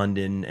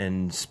London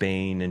and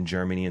Spain and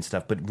Germany and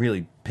stuff. But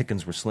really,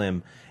 pickings were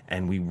slim,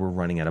 and we were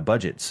running out of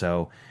budget.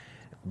 So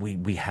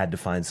we had to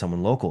find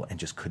someone local, and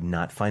just could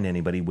not find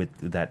anybody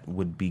that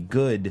would be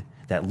good,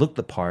 that looked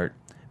the part,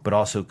 but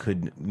also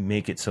could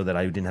make it so that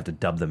I didn't have to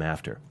dub them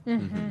after.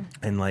 Mm-hmm.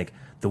 And like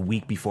the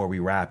week before we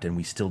wrapped, and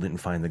we still didn't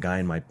find the guy,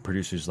 and my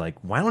producer's like,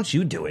 why don't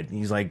you do it? And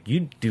he's like,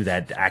 you do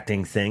that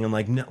acting thing. I'm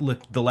like, no, look,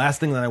 the last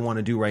thing that I want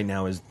to do right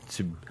now is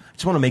I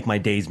just want to make my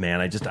days,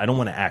 man. I don't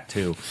want to act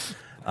too.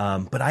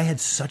 But I had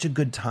such a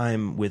good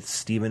time with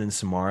Steven and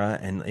Samara,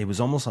 and it was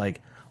almost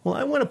like well,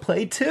 I want to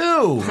play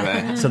too.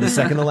 Right. So the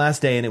second to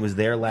last day, and it was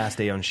their last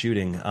day on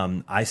shooting,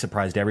 I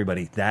surprised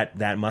everybody.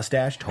 That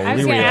mustache, totally real. I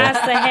was going to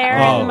ask the hair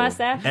and the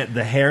mustache.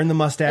 The hair and the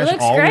mustache, it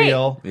looks all great.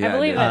 real. Yeah, I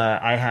believe it.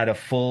 I had a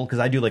full, because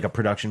I do like a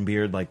production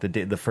beard, like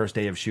the first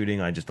day of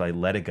shooting, I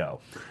let it go.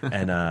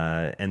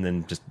 And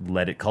then just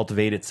let it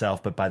cultivate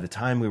itself. But by the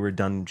time we were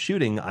done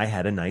shooting, I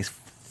had a nice,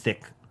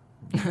 thick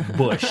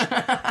bush,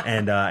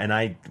 and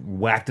I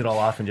whacked it all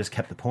off and just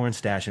kept the porn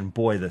stash. And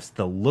boy,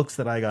 the looks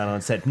that I got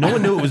on set, no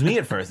one knew it was me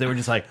at first. They were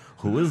just like,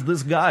 "Who is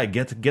this guy?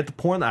 Get the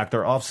porn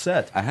actor off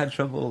set." I had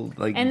trouble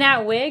and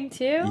that wig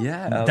too.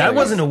 Yeah, that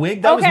wasn't a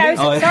wig. That was me. Sorry,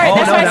 that's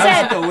what I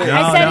said.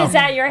 I said, "Is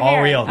that your hair?"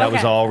 All real. That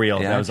was all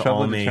real. Yeah, that was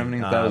all me.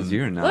 Determining if that was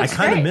you or not. I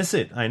kind of miss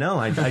it. I know.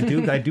 I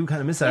do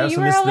kind of miss it. I also you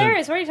were miss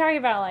hilarious. What are you talking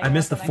about? Like, I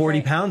missed the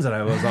 40 pounds that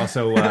I was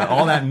also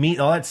all that meat,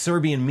 all that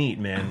Serbian meat,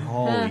 man.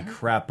 Holy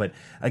crap! But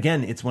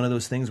again, it's one of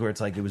those things where it's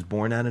like it was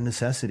born out of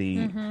necessity,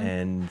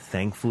 and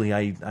thankfully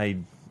I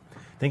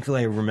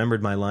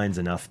remembered my lines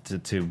enough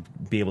to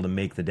be able to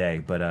make the day.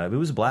 But it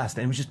was a blast,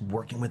 and it was just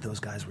working with those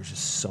guys was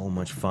just so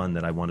much fun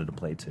that I wanted to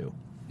play too.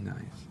 Nice.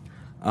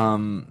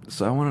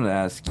 So I wanted to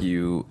ask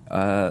you.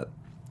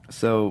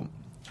 So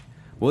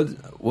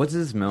what's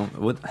this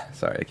film?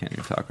 Sorry, I can't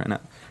even talk right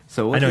now.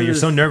 So I know you're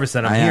so nervous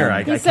that I'm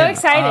here. He's so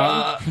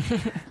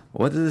excited.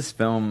 What does this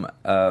film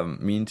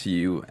mean to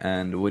you,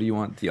 and what do you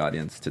want the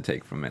audience to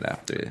take from it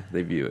after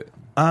they view it?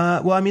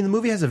 Well, I mean, the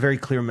movie has a very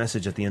clear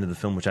message at the end of the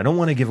film, which I don't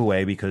want to give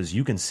away because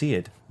you can see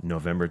it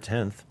November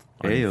 10th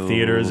on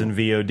theaters and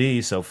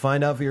VOD. So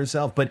find out for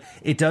yourself. But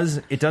it does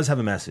have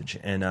a message,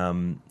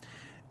 and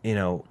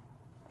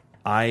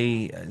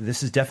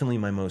this is definitely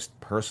my most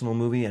personal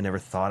movie. I never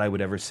thought I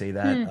would ever say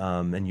that.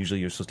 And usually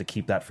you're supposed to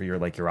keep that for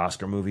your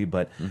Oscar movie.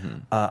 But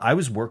I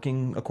was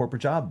working a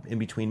corporate job in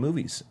between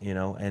movies,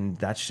 and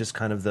that's just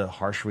kind of the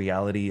harsh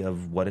reality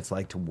of what it's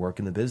like to work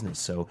in the business.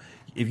 So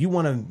if you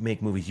want to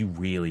make movies, you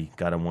really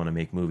got to want to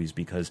make movies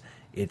because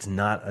it's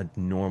not a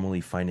normally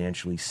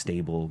financially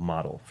stable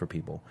model for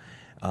people.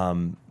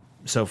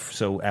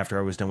 So after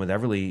I was done with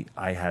Everly,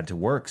 I had to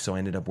work. So I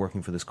ended up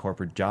working for this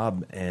corporate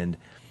job, and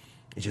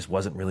it just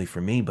wasn't really for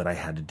me, but I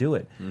had to do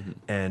it.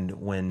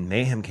 And when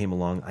Mayhem came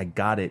along, I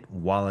got it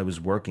while I was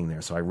working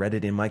there. So I read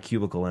it in my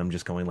cubicle, and I'm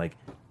just going like,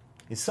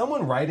 is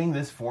someone writing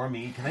this for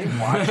me? Can they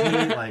watch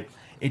me? Like,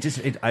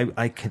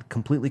 I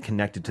completely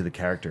connected to the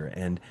character.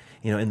 And,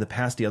 in the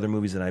past, the other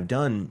movies that I've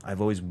done,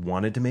 I've always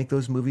wanted to make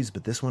those movies,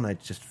 but this one I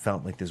just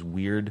felt like this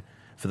weird,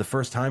 for the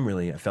first time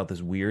really, I felt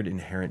this weird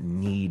inherent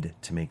need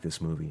to make this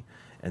movie.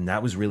 And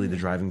that was really the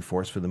driving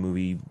force for the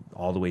movie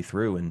all the way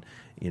through. And,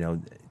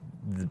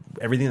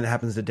 everything that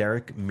happens to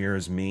Derek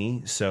mirrors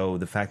me. So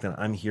the fact that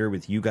I'm here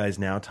with you guys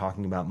now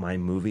talking about my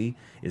movie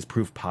is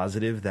proof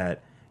positive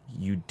that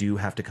you do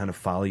have to kind of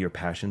follow your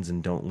passions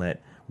and don't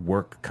let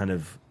work kind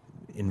of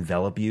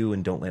envelop you,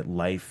 and don't let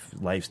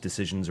life's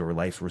decisions or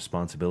life's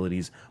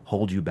responsibilities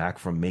hold you back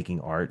from making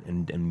art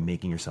and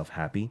making yourself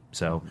happy.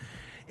 So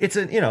it's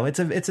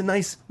a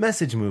nice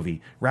message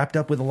movie wrapped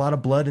up with a lot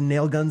of blood and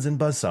nail guns and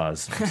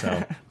buzzsaws.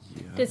 So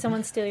Did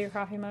someone steal your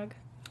coffee mug?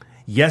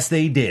 Yes,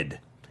 they did.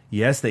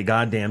 Yes, they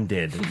goddamn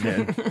did.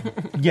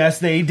 Yes,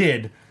 they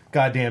did.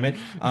 God damn it.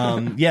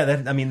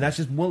 That's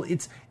just,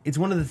 it's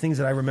one of the things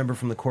that I remember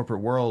from the corporate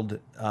world.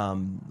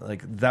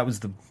 That was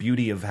the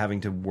beauty of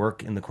having to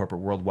work in the corporate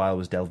world while I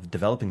was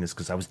developing this,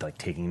 because I was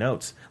taking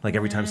notes. Like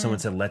every time someone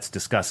said, let's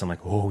discuss, I'm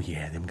like, oh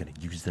yeah, I'm going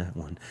to use that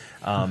one.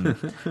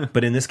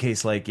 But in this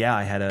case,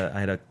 I had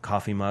a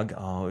coffee mug.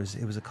 Oh,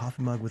 it was a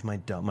coffee mug with my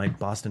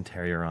Boston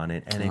Terrier on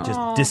it, and it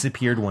just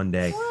disappeared one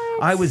day. What?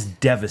 I was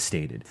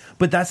devastated.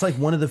 But that's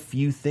one of the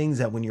few things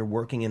that when you're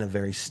working in a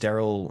very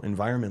sterile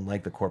environment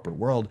like the corporate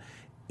world,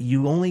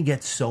 you only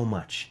get so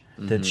much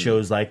that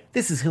shows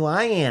this is who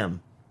I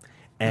am.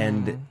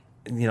 And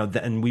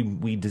and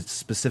we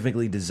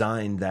specifically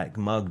designed that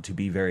mug to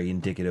be very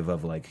indicative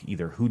of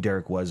either who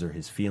Derek was or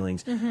his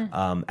feelings.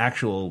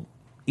 Actual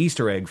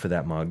Easter egg for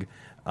that mug.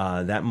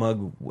 That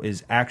mug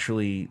is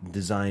actually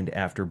designed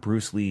after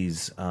Bruce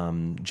Lee's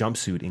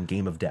jumpsuit in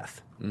Game of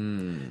Death.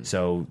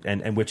 So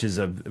and which is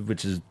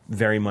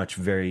very much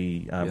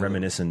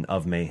reminiscent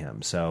of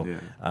Mayhem. So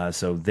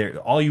so there,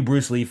 all you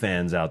Bruce Lee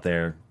fans out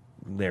there,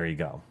 there you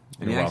go.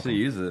 And he actually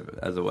used it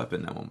as a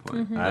weapon at one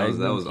point. That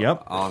was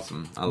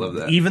awesome. I love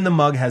that. Even the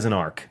mug has an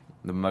arc.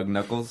 The Mug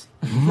Knuckles?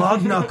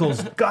 Mug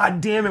Knuckles. God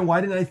damn it.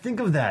 Why didn't I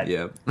think of that?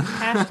 Yep.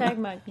 Hashtag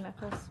Mug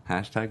Knuckles.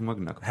 Hashtag Mug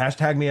Knuckles.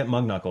 Hashtag me at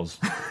Mug Knuckles.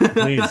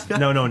 Please.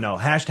 No.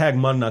 Hashtag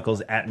Mug Knuckles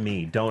at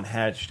me. Don't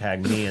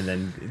hashtag me and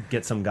then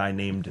get some guy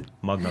named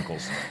Mug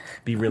Knuckles.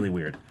 Be really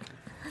weird.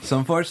 So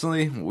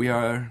unfortunately, we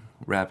are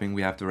wrapping.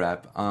 We have to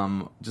wrap.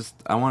 I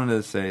wanted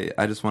to say,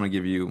 I just want to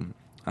give you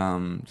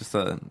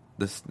the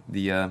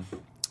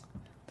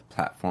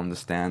platform, the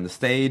stand, the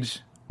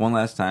stage one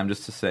last time,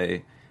 just to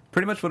say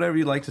pretty much whatever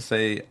you'd like to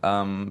say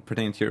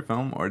pertaining to your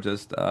film, or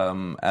just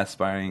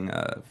aspiring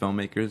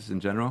filmmakers in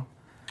general.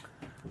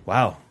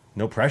 Wow,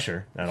 no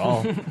pressure at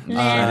all.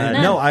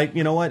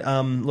 You know what?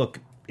 Look,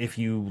 if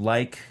you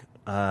like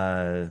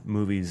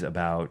movies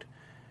about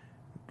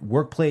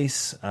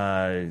workplace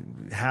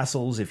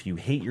hassles, if you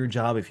hate your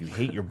job, if you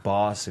hate your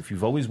boss, if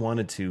you've always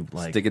wanted to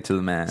stick it to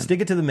the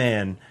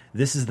man,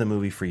 this is the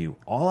movie for you.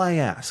 All I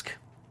ask,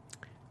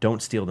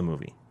 don't steal the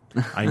movie.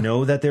 I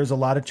know that there's a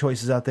lot of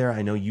choices out there.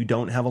 I know you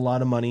don't have a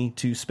lot of money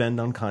to spend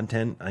on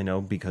content. I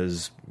know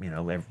because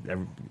your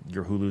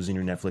Hulus and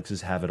your Netflixes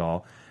have it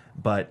all.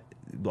 But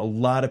a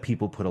lot of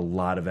people put a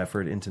lot of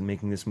effort into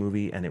making this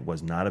movie, and it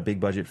was not a big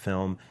budget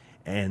film.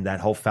 And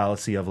that whole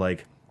fallacy of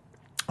like,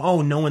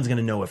 oh, no one's going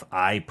to know if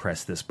I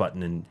press this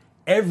button, and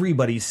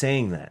everybody's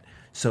saying that.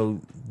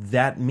 So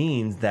that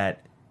means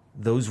that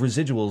those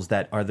residuals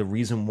that are the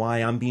reason why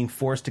I'm being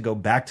forced to go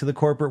back to the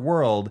corporate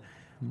world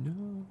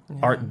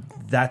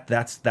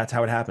that's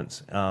how it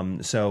happens.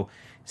 So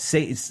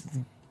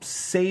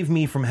save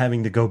me from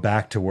having to go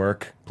back to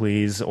work,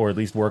 please, or at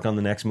least work on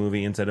the next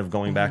movie instead of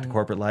going back to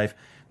corporate life.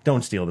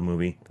 Don't steal the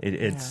movie.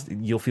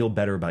 You'll feel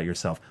better about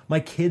yourself.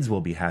 My kids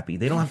will be happy.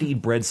 They don't have to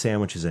eat bread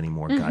sandwiches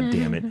anymore. God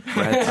damn it,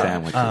 bread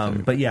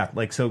sandwiches. But yeah,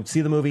 so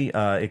see the movie.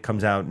 It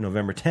comes out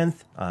November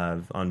 10th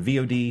on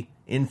VOD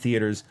in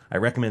theaters. I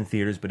recommend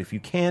theaters, but if you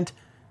can't,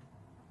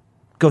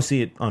 go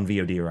see it on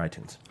VOD or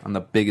iTunes. On the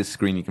biggest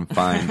screen you can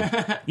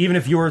find. Even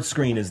if your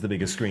screen is the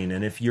biggest screen.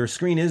 And if your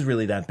screen is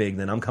really that big,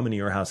 then I'm coming to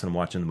your house and I'm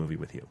watching the movie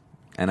with you.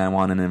 And I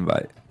want an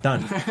invite.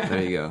 Done.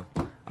 There you go.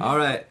 All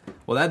right.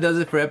 Well, that does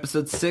it for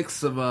episode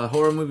 6 of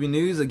Horror Movie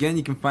News. Again,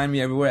 you can find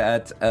me everywhere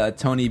at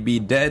Tony B.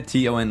 Dead,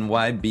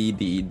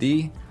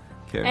 TonyBDD.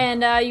 Carrie.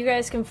 And you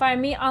guys can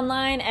find me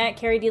online at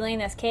Carrie D. Lane,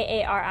 that's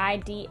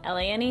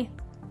KARIDLANE.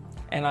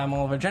 And I'm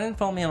Oliver Drennan.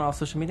 Follow me on all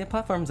social media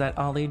platforms at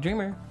Ollie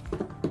Dreamer.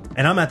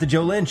 And I'm at the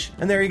Joe Lynch.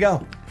 And there you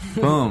go.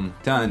 Boom.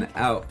 Done.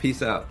 Out.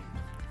 Peace out.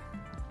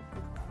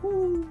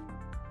 From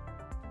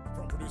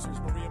producers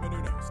Maria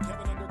Menounos,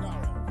 Kevin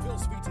Undergaro, Phil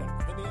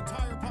Svitek, and the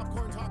entire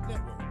Popcorn Talk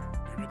Network,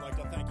 we would like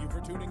to thank you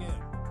for tuning in.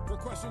 For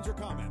questions or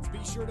comments,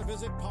 be sure to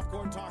visit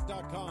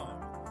popcorntalk.com.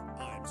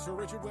 I'm Sir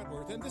Richard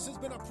Wentworth, and this has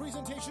been a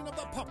presentation of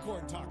the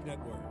Popcorn Talk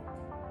Network.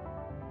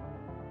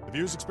 The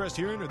views expressed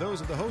herein are those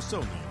of the hosts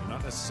only and do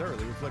not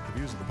necessarily reflect the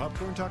views of the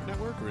Popcorn Talk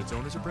Network or its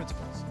owners or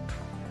principals.